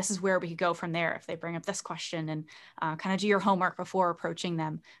 okay, this is where we could go from there if they bring up this question, and kind of do your homework before approaching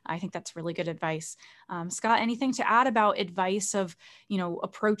them. I think that's really good advice. Scott, anything to add about advice of,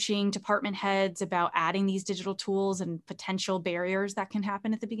 approaching department heads about adding these digital tools and potential barriers that can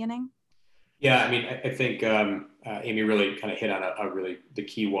happen at the beginning? Yeah, I mean, I think Amy really kind of hit on really the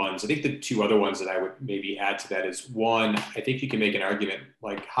key ones. I think the two other ones that I would maybe add to that is, one, I think you can make an argument,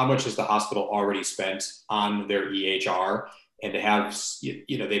 like, how much has the hospital already spent on their EHR, and to have,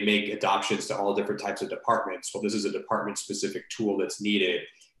 they make adoptions to all different types of departments. Well, this is a department specific tool that's needed.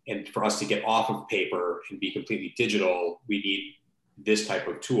 And for us to get off of paper and be completely digital, we need this type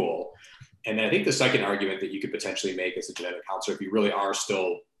of tool. And then I think the second argument that you could potentially make as a genetic counselor, if you really are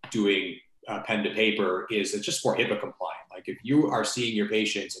still doing pen to paper, is it's just more HIPAA compliant. Like, if you are seeing your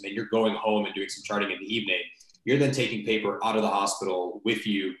patients and then you're going home and doing some charting in the evening, you're then taking paper out of the hospital with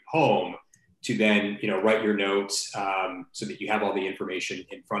you home to then, write your notes so that you have all the information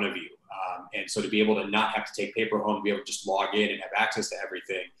in front of you. And so to be able to not have to take paper home, to be able to just log in and have access to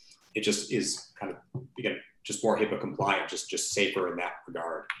everything, it just is kind of, again, just more HIPAA compliant, just safer in that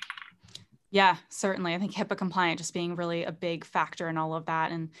regard. Yeah, certainly. I think HIPAA compliant just being really a big factor in all of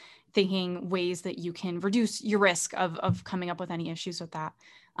that, and thinking ways that you can reduce your risk of coming up with any issues with that.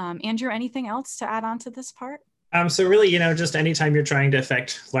 Andrew, anything else to add on to this part? So really, just anytime you're trying to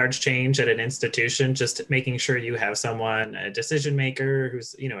affect large change at an institution, just making sure you have someone, a decision maker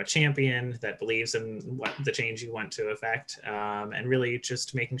who's, a champion that believes in what the change you want to affect, and really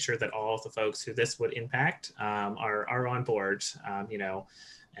just making sure that all of the folks who this would impact are on board,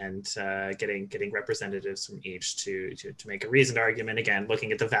 and getting representatives from each to make a reasoned argument, again,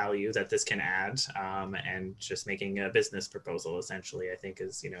 looking at the value that this can add, and just making a business proposal, essentially, I think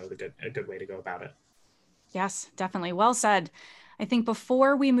is, a good way to go about it. Yes, definitely. Well said. I think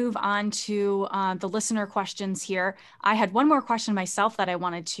before we move on to the listener questions here, I had one more question myself that I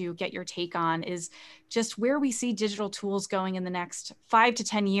wanted to get your take on, is just where we see digital tools going in the next 5 to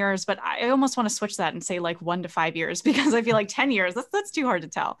 10 years. But I almost want to switch that and say like 1 to 5 years, because I feel like 10 years, that's too hard to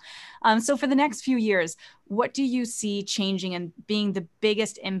tell. So for the next few years, what do you see changing and being the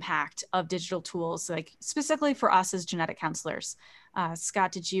biggest impact of digital tools, like specifically for us as genetic counselors?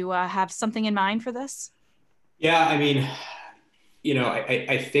 Scott, did you have something in mind for this? Yeah, I mean,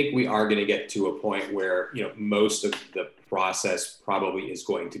 I think we are going to get to a point where, most of the process probably is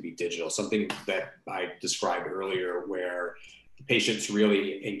going to be digital. Something that I described earlier, where the patient's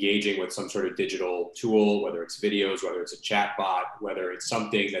really engaging with some sort of digital tool, whether it's videos, whether it's a chat bot, whether it's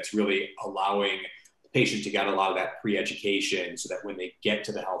something that's really allowing the patient to get a lot of that pre-education, so that when they get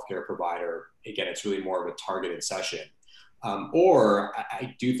to the healthcare provider, again, it's really more of a targeted session. Or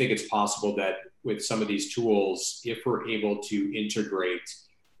I do think it's possible that with some of these tools, if we're able to integrate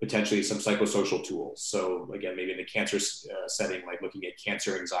potentially some psychosocial tools. So again, maybe in the cancer setting, like looking at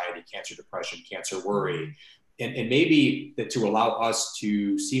cancer anxiety, cancer depression, cancer worry, and maybe that to allow us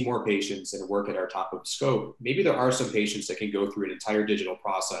to see more patients and work at our top of scope, maybe there are some patients that can go through an entire digital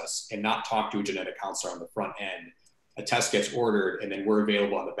process and not talk to a genetic counselor on the front end. A test gets ordered, and then we're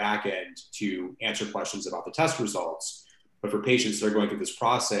available on the back end to answer questions about the test results. But for patients that are going through this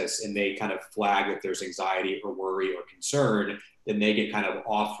process and they kind of flag that there's anxiety or worry or concern, then they get kind of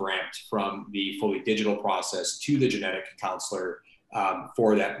off-ramped from the fully digital process to the genetic counselor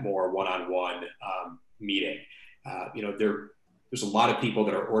for that more one-on-one meeting. There's a lot of people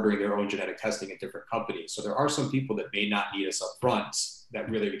that are ordering their own genetic testing at different companies. So there are some people that may not need us up front that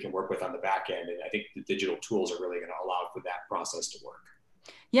really we can work with on the back end. And I think the digital tools are really going to allow for that process to work.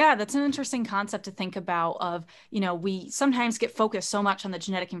 Yeah, that's an interesting concept to think about of, we sometimes get focused so much on the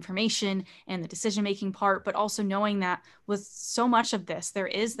genetic information and the decision-making part, but also knowing that with so much of this, there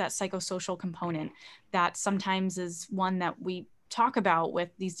is that psychosocial component that sometimes is one that we talk about with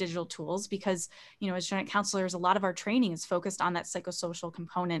these digital tools, because, as genetic counselors, a lot of our training is focused on that psychosocial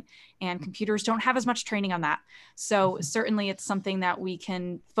component, and computers don't have as much training on that. So certainly it's something that we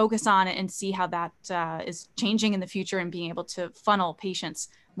can focus on and see how that is changing in the future and being able to funnel patients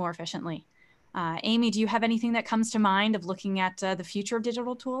more efficiently. Amy, do you have anything that comes to mind of looking at the future of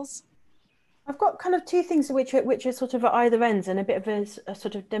digital tools? I've got kind of two things which are sort of at either ends, and a bit of a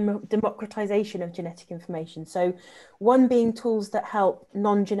sort of democratization of genetic information. So one being tools that help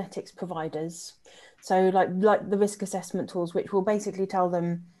non-genetics providers. So like the risk assessment tools, which will basically tell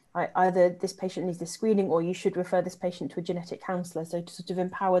them either this patient needs this screening or you should refer this patient to a genetic counselor. So to sort of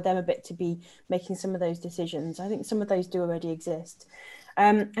empower them a bit to be making some of those decisions. I think some of those do already exist.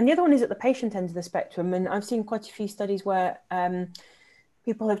 And the other one is at the patient end of the spectrum. And I've seen quite a few studies where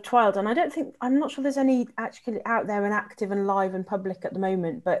people have trialed, and I'm not sure there's any actually out there and active and live and public at the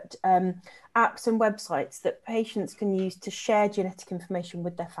moment, but apps and websites that patients can use to share genetic information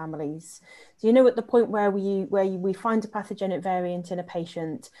with their families. So, at the point where we find a pathogenic variant in a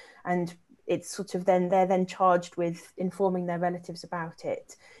patient, and it's sort of they're then charged with informing their relatives about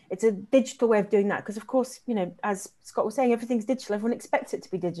it. It's a digital way of doing that because, of course, as Scott was saying, everything's digital. Everyone expects it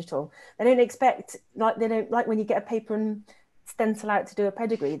to be digital. They don't expect, they don't like when you get a paper and stencil out to do a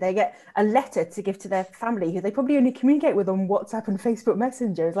pedigree, they get a letter to give to their family who they probably only communicate with on WhatsApp and Facebook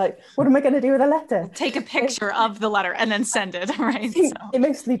Messenger. It's like, what am I going to do with a letter? Take a picture of the letter and then send it, right? They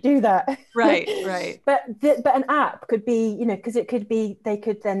mostly do that. Right. But an app could be, because it could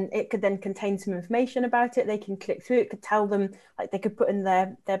then contain some information about it. They can click through it, could tell them, like they could put in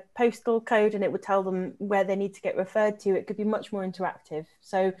their postal code and it would tell them where they need to get referred to. It could be much more interactive.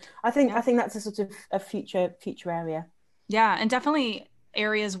 So I think that's a sort of a future area. Yeah, and definitely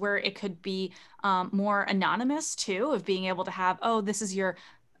areas where it could be more anonymous too, of being able to have, this is your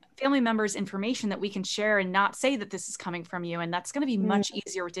family member's information that we can share and not say that this is coming from you. And that's going to be much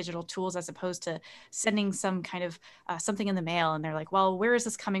easier with digital tools as opposed to sending some kind of something in the mail. And they're like, well, where is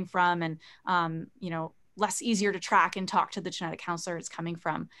this coming from? And, less easier to track and talk to the genetic counselor it's coming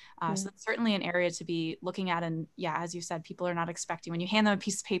from. So that's certainly an area to be looking at. And yeah, as you said, people are not expecting, when you hand them a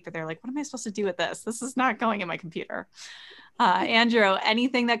piece of paper, they're like, what am I supposed to do with this? This is not going in my computer. Andrew,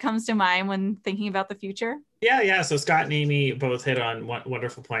 anything that comes to mind when thinking about the future? Yeah. So Scott and Amy both hit on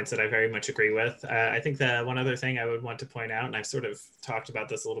wonderful points that I very much agree with. I think the one other thing I would want to point out, and I've sort of talked about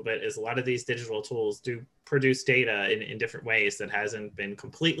this a little bit, is a lot of these digital tools do produce data in different ways that hasn't been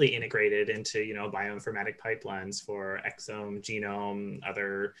completely integrated into, bioinformatic pipelines for exome, genome,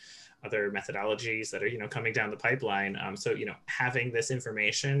 other methodologies that are, coming down the pipeline. So, having this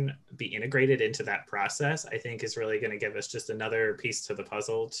information be integrated into that process, I think is really going to give us just another piece to the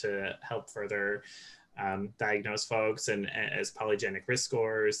puzzle to help further diagnose folks, and as polygenic risk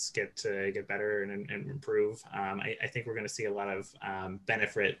scores get better and improve. I think we're going to see a lot of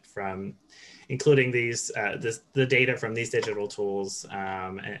benefit from including the data from these digital tools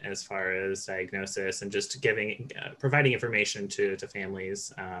as far as diagnosis and just providing information to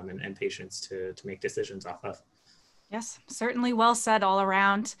families and patients to make decisions off of. Yes, certainly well said all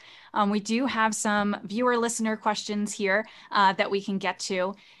around. We do have some viewer listener questions here that we can get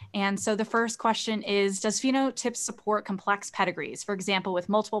to. And so the first question is, does phenotypes support complex pedigrees, for example, with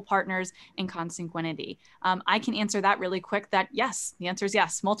multiple partners and consanguinity? I can answer that really quick, that yes, the answer is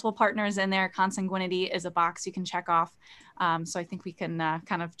yes. Multiple partners in there, consanguinity is a box you can check off. So I think we can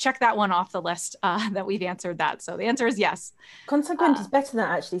kind of check that one off the list that we've answered that. So the answer is yes. Consanguinity is better than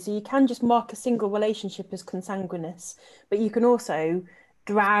that, actually. So you can just mark a single relationship as consanguineous, but you can also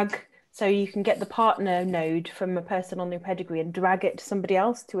drag, so you can get the partner node from a person on your pedigree and drag it to somebody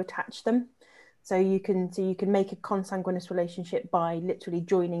else to attach them. So you can make a consanguineous relationship by literally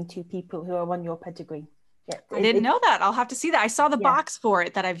joining two people who are on your pedigree. Yeah, I didn't know that. I'll have to see that. I saw the box for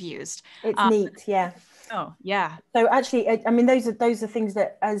it that I've used. It's neat, yeah. Oh, yeah. So actually, I mean, those are things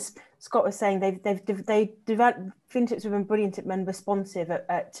that, as Scott was saying, they developed. FinoTips have been brilliant and responsive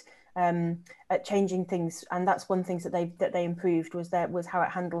at changing things, and that's one thing that they improved was how it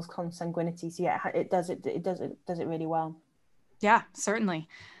handles consanguinity. So yeah, it does it really well. Yeah, certainly.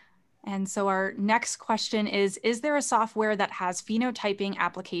 And so our next question is there a software that has phenotyping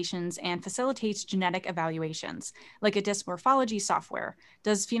applications and facilitates genetic evaluations, like a dysmorphology software?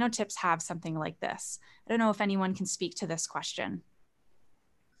 Does FinoTips have something like this? I don't know if anyone can speak to this question.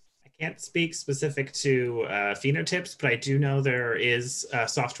 I can't speak specific to FinoTips, but I do know there is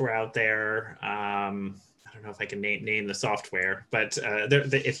software out there. I don't know if I can name the software, but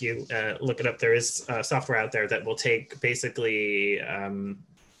if you look it up, there is software out there that will take basically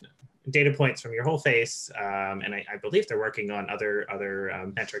data points from your whole face, and I believe they're working on other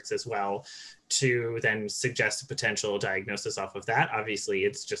metrics as well to then suggest a potential diagnosis off of that. Obviously,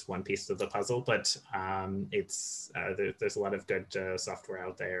 it's just one piece of the puzzle, but there's a lot of good software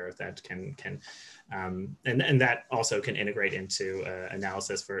out there that can and that also can integrate into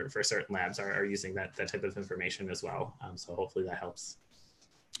analysis for certain labs are using that type of information as well. So hopefully that helps.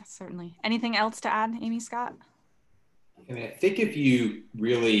 Certainly. Anything else to add, Amy, Scott? I mean, I think if you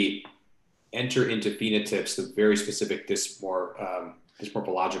really enter into FinoTips the very specific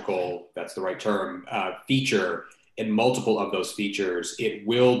dysmorphological, that's the right term, feature, and multiple of those features, it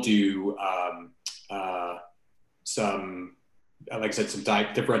will do some, like I said, some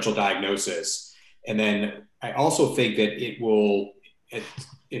differential diagnosis. And then I also think that it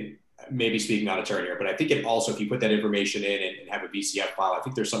maybe speaking out of turn here, but I think it also, if you put that information in and have a VCF file, I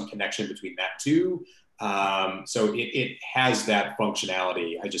think there's some connection between that too. So it has that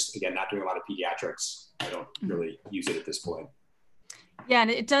functionality. I just, again, not doing a lot of pediatrics. I don't really use it at this point. Yeah,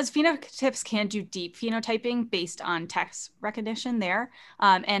 and it does. FinoTips can do deep phenotyping based on text recognition there.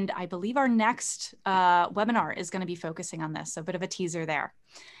 And I believe our next webinar is going to be focusing on this. So a bit of a teaser there.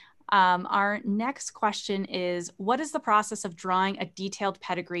 Our next question is, what is the process of drawing a detailed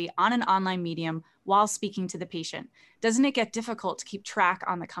pedigree on an online medium while speaking to the patient? Doesn't it get difficult to keep track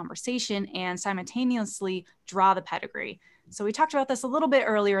on the conversation and simultaneously draw the pedigree? So we talked about this a little bit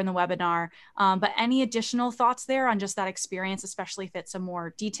earlier in the webinar, but any additional thoughts there on just that experience, especially if it's a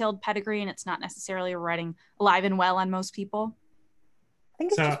more detailed pedigree and it's not necessarily writing alive and well on most people? I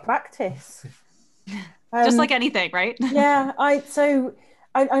think it's just practice. Just like anything, right? Yeah, I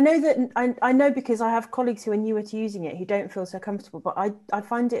know that I know because I have colleagues who are newer to using it who don't feel so comfortable, but I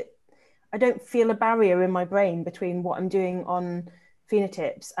find it, I don't feel a barrier in my brain between what I'm doing on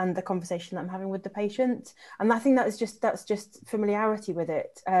FinoTips and the conversation that I'm having with the patient. And I think that's just familiarity with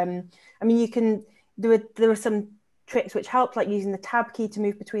it. I mean, there are some tricks which help, like using the tab key to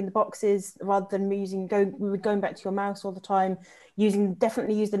move between the boxes rather than going back to your mouse all the time.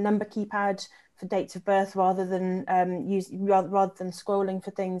 Definitely use the number keypad for dates of birth rather than scrolling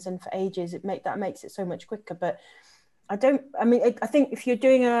for things and for ages. That makes it so much quicker. But I think if you're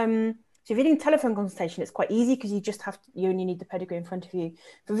doing so if you're doing telephone consultation, it's quite easy because you only need the pedigree in front of you.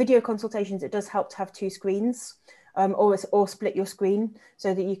 For video consultations, it does help to have two screens, or split your screen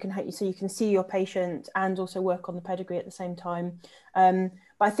so that you can see your patient and also work on the pedigree at the same time. But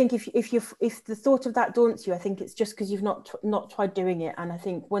I think if the thought of that daunts you, I think it's just because you've not tried doing it. And I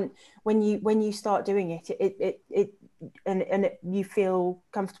think when you start doing it, you feel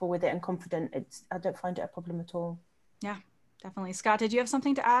comfortable with it and confident, I don't find it a problem at all. Yeah. Definitely. Scott, did you have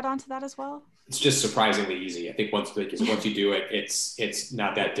something to add on to that as well? It's just surprisingly easy. I think once you do it, it's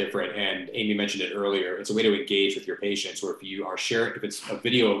not that different. And Amy mentioned it earlier. It's a way to engage with your patients, or if it's a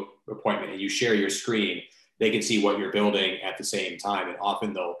video appointment and you share your screen, they can see what you're building at the same time. And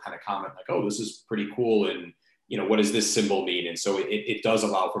often they'll kind of comment like, oh, this is pretty cool. And what does this symbol mean? And so it does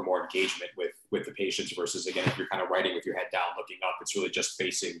allow for more engagement with the patients versus, again, if you're kind of writing with your head down, looking up, it's really just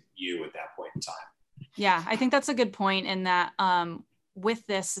facing you at that point in time. Yeah, I think that's a good point in that with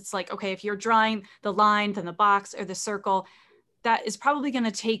this, it's like, okay, if you're drawing the line, then the box or the circle, that is probably going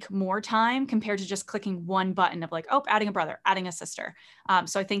to take more time compared to just clicking one button of like, oh, adding a brother, adding a sister.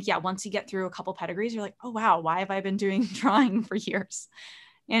 So I think, yeah, once you get through a couple pedigrees, you're like, oh, wow, why have I been doing drawing for years?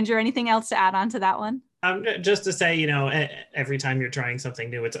 Andrew, anything else to add on to that one? Just to say, every time you're trying something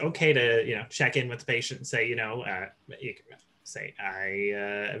new, it's okay to, check in with the patient and say, you can say,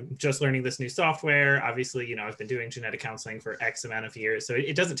 I'm just learning this new software. Obviously, I've been doing genetic counseling for X amount of years. So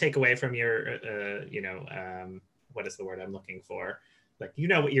it doesn't take away from your, what is the word I'm looking for? Like,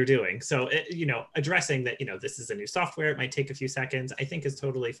 what you're doing. So, addressing that, this is a new software, it might take a few seconds, I think is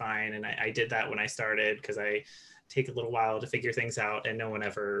totally fine. And I did that when I started because I take a little while to figure things out, and no one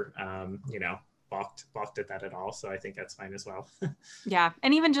ever, balked at that at all. So I think that's fine as well. Yeah.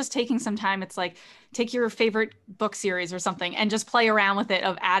 And even just taking some time, it's like take your favorite book series or something and just play around with it,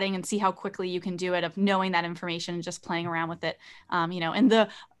 of adding and see how quickly you can do it, of knowing that information and just playing around with it, in the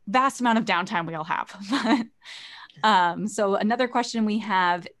vast amount of downtime we all have. So another question we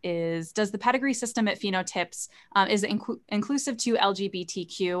have is, does the pedigree system at Phenotips, is it inclusive to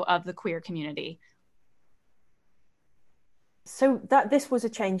LGBTQ of the queer community? So this was a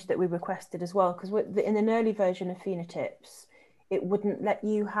change that we requested as well, because in an early version of Phenotips, it wouldn't let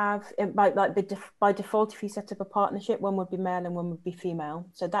you have, by default, if you set up a partnership, one would be male and one would be female.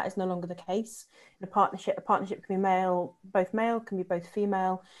 So that is no longer the case. A partnership can be male, can be both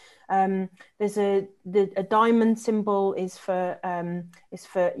female. There's a diamond symbol is for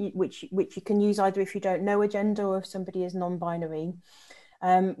which you can use either if you don't know a gender or if somebody is non-binary.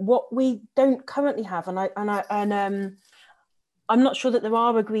 What we don't currently have, I'm not sure that there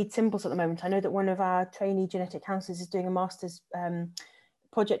are agreed symbols at the moment. I know that one of our trainee genetic counselors is doing a master's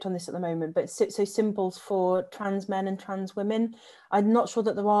project on this at the moment, but so symbols for trans men and trans women, I'm not sure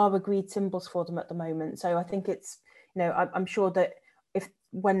that there are agreed symbols for them at the moment. So I think it's, I'm sure that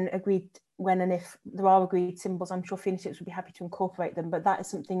when and if there are agreed symbols, I'm sure Phenotips would be happy to incorporate them, but that is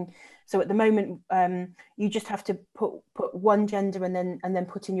something. So at the moment, you just have to put one gender and then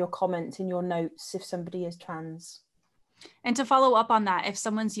put in your comments in your notes if somebody is trans. And to follow up on that, if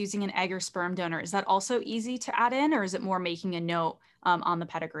someone's using an egg or sperm donor, is that also easy to add in, or is it more making a note on the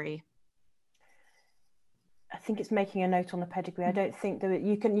pedigree? I think it's making a note on the pedigree. I don't think that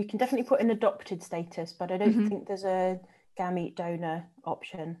you can definitely put in adopted status, but I don't think there's a gamete donor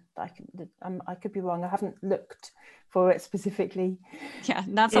option. I could be wrong. I haven't looked for it specifically. Yeah,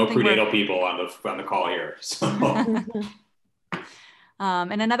 not something. No prenatal people on the call here. So.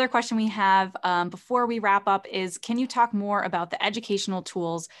 And another question we have before we wrap up is, can you talk more about the educational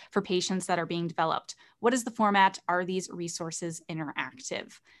tools for patients that are being developed? What is the format? Are these resources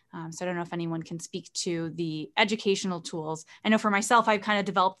interactive? So I don't know if anyone can speak to the educational tools. I know for myself, I've kind of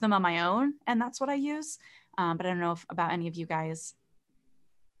developed them on my own, and that's what I use. But I don't know about any of you guys.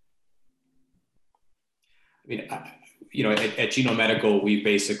 I mean, at Genome Medical,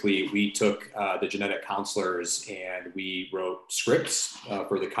 we took the genetic counselors and we wrote scripts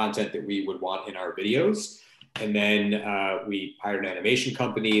for the content that we would want in our videos. And then we hired an animation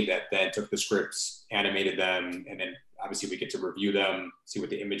company that then took the scripts, animated them, and then obviously we get to review them, see what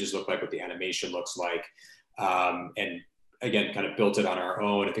the images look like, what the animation looks like. And again, kind of built it on our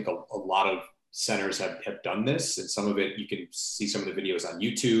own. I think a lot of centers have done this, and some of it, you can see some of the videos on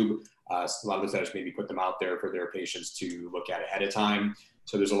YouTube. A lot of the centers maybe put them out there for their patients to look at ahead of time.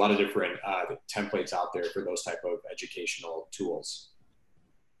 So there's a lot of different templates out there for those type of educational tools.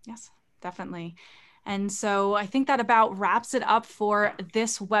 Yes, definitely. And so I think that about wraps it up for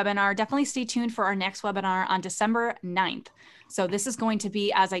this webinar. Definitely stay tuned for our next webinar on December 9th. So this is going to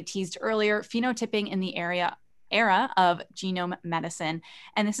be, as I teased earlier, phenotyping in the era of genome medicine.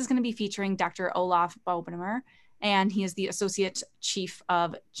 And this is going to be featuring Dr. Olaf Bobemer, and he is the Associate Chief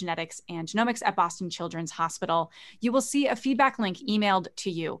of Genetics and Genomics at Boston Children's Hospital. You will see a feedback link emailed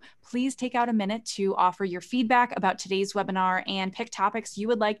to you. Please take out a minute to offer your feedback about today's webinar and pick topics you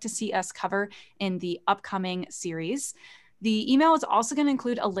would like to see us cover in the upcoming series. The email is also going to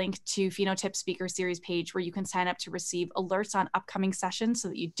include a link to Phenotips Speaker Series page where you can sign up to receive alerts on upcoming sessions so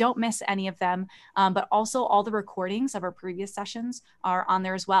that you don't miss any of them. But also all the recordings of our previous sessions are on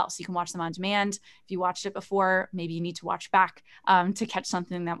there as well. So you can watch them on demand. If you watched it before, maybe you need to watch back to catch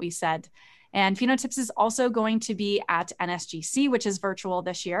something that we said. And Phenotips is also going to be at NSGC, which is virtual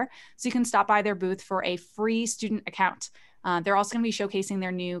this year. So you can stop by their booth for a free student account. They're also going to be showcasing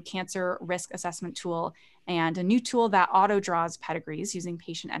their new cancer risk assessment tool and a new tool that auto draws pedigrees using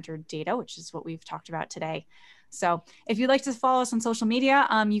patient entered data, which is what we've talked about today. So if you'd like to follow us on social media,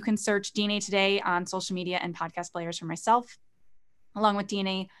 you can search DNA Today on social media and podcast players for myself, along with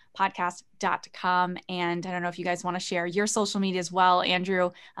DNApodcast.com. And I don't know if you guys want to share your social media as well. Andrew,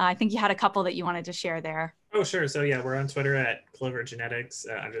 I think you had a couple that you wanted to share there. Oh, sure. So yeah, we're on Twitter at Clover Genetics,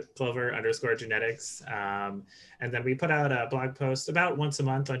 Clover_genetics. And then we put out a blog post about once a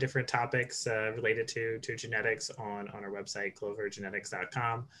month on different topics related to genetics on our website,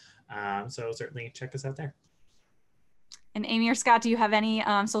 clovergenetics.com. So certainly check us out there. And Amy or Scott, do you have any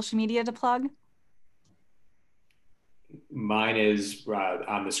social media to plug? Mine is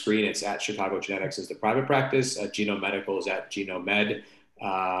on the screen. It's at Chicago Genetics is the private practice. Genome Medical is at Genome Med.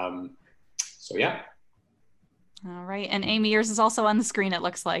 So yeah. All right. And Amy, yours is also on the screen, it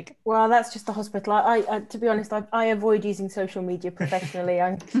looks like. Well, that's just the hospital. I to be honest, I avoid using social media professionally.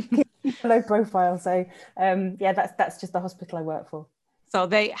 I'm low profile. So yeah, that's just the hospital I work for. So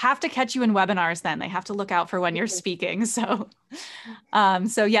they have to catch you in webinars then. They have to look out for when you're speaking. So,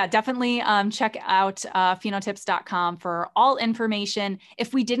 so yeah, definitely check out phenotips.com for all information.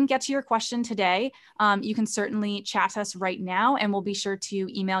 If we didn't get to your question today, you can certainly chat us right now and we'll be sure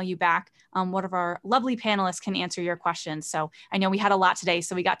to email you back. One of our lovely panelists can answer your questions. So I know we had a lot today,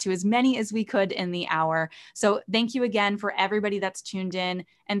 so we got to as many as we could in the hour. So thank you again for everybody that's tuned in.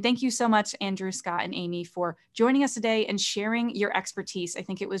 And thank you so much, Andrew, Scott, and Amy, for joining us today and sharing your expertise. I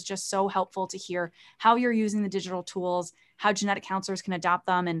think it was just so helpful to hear how you're using the digital tools, how genetic counselors can adopt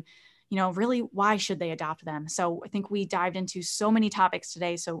them, and really why should they adopt them. So I think we dived into so many topics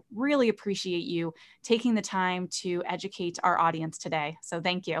today. So really appreciate you taking the time to educate our audience today. So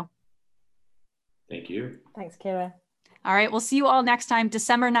thank you. Thank you. Thanks, Kira. All right, we'll see you all next time,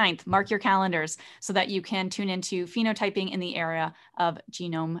 December 9th. Mark your calendars so that you can tune into phenotyping in the area of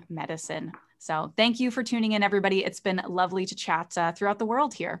genome medicine. So thank you for tuning in, everybody. It's been lovely to chat throughout the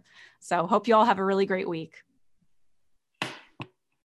world here. So hope you all have a really great week.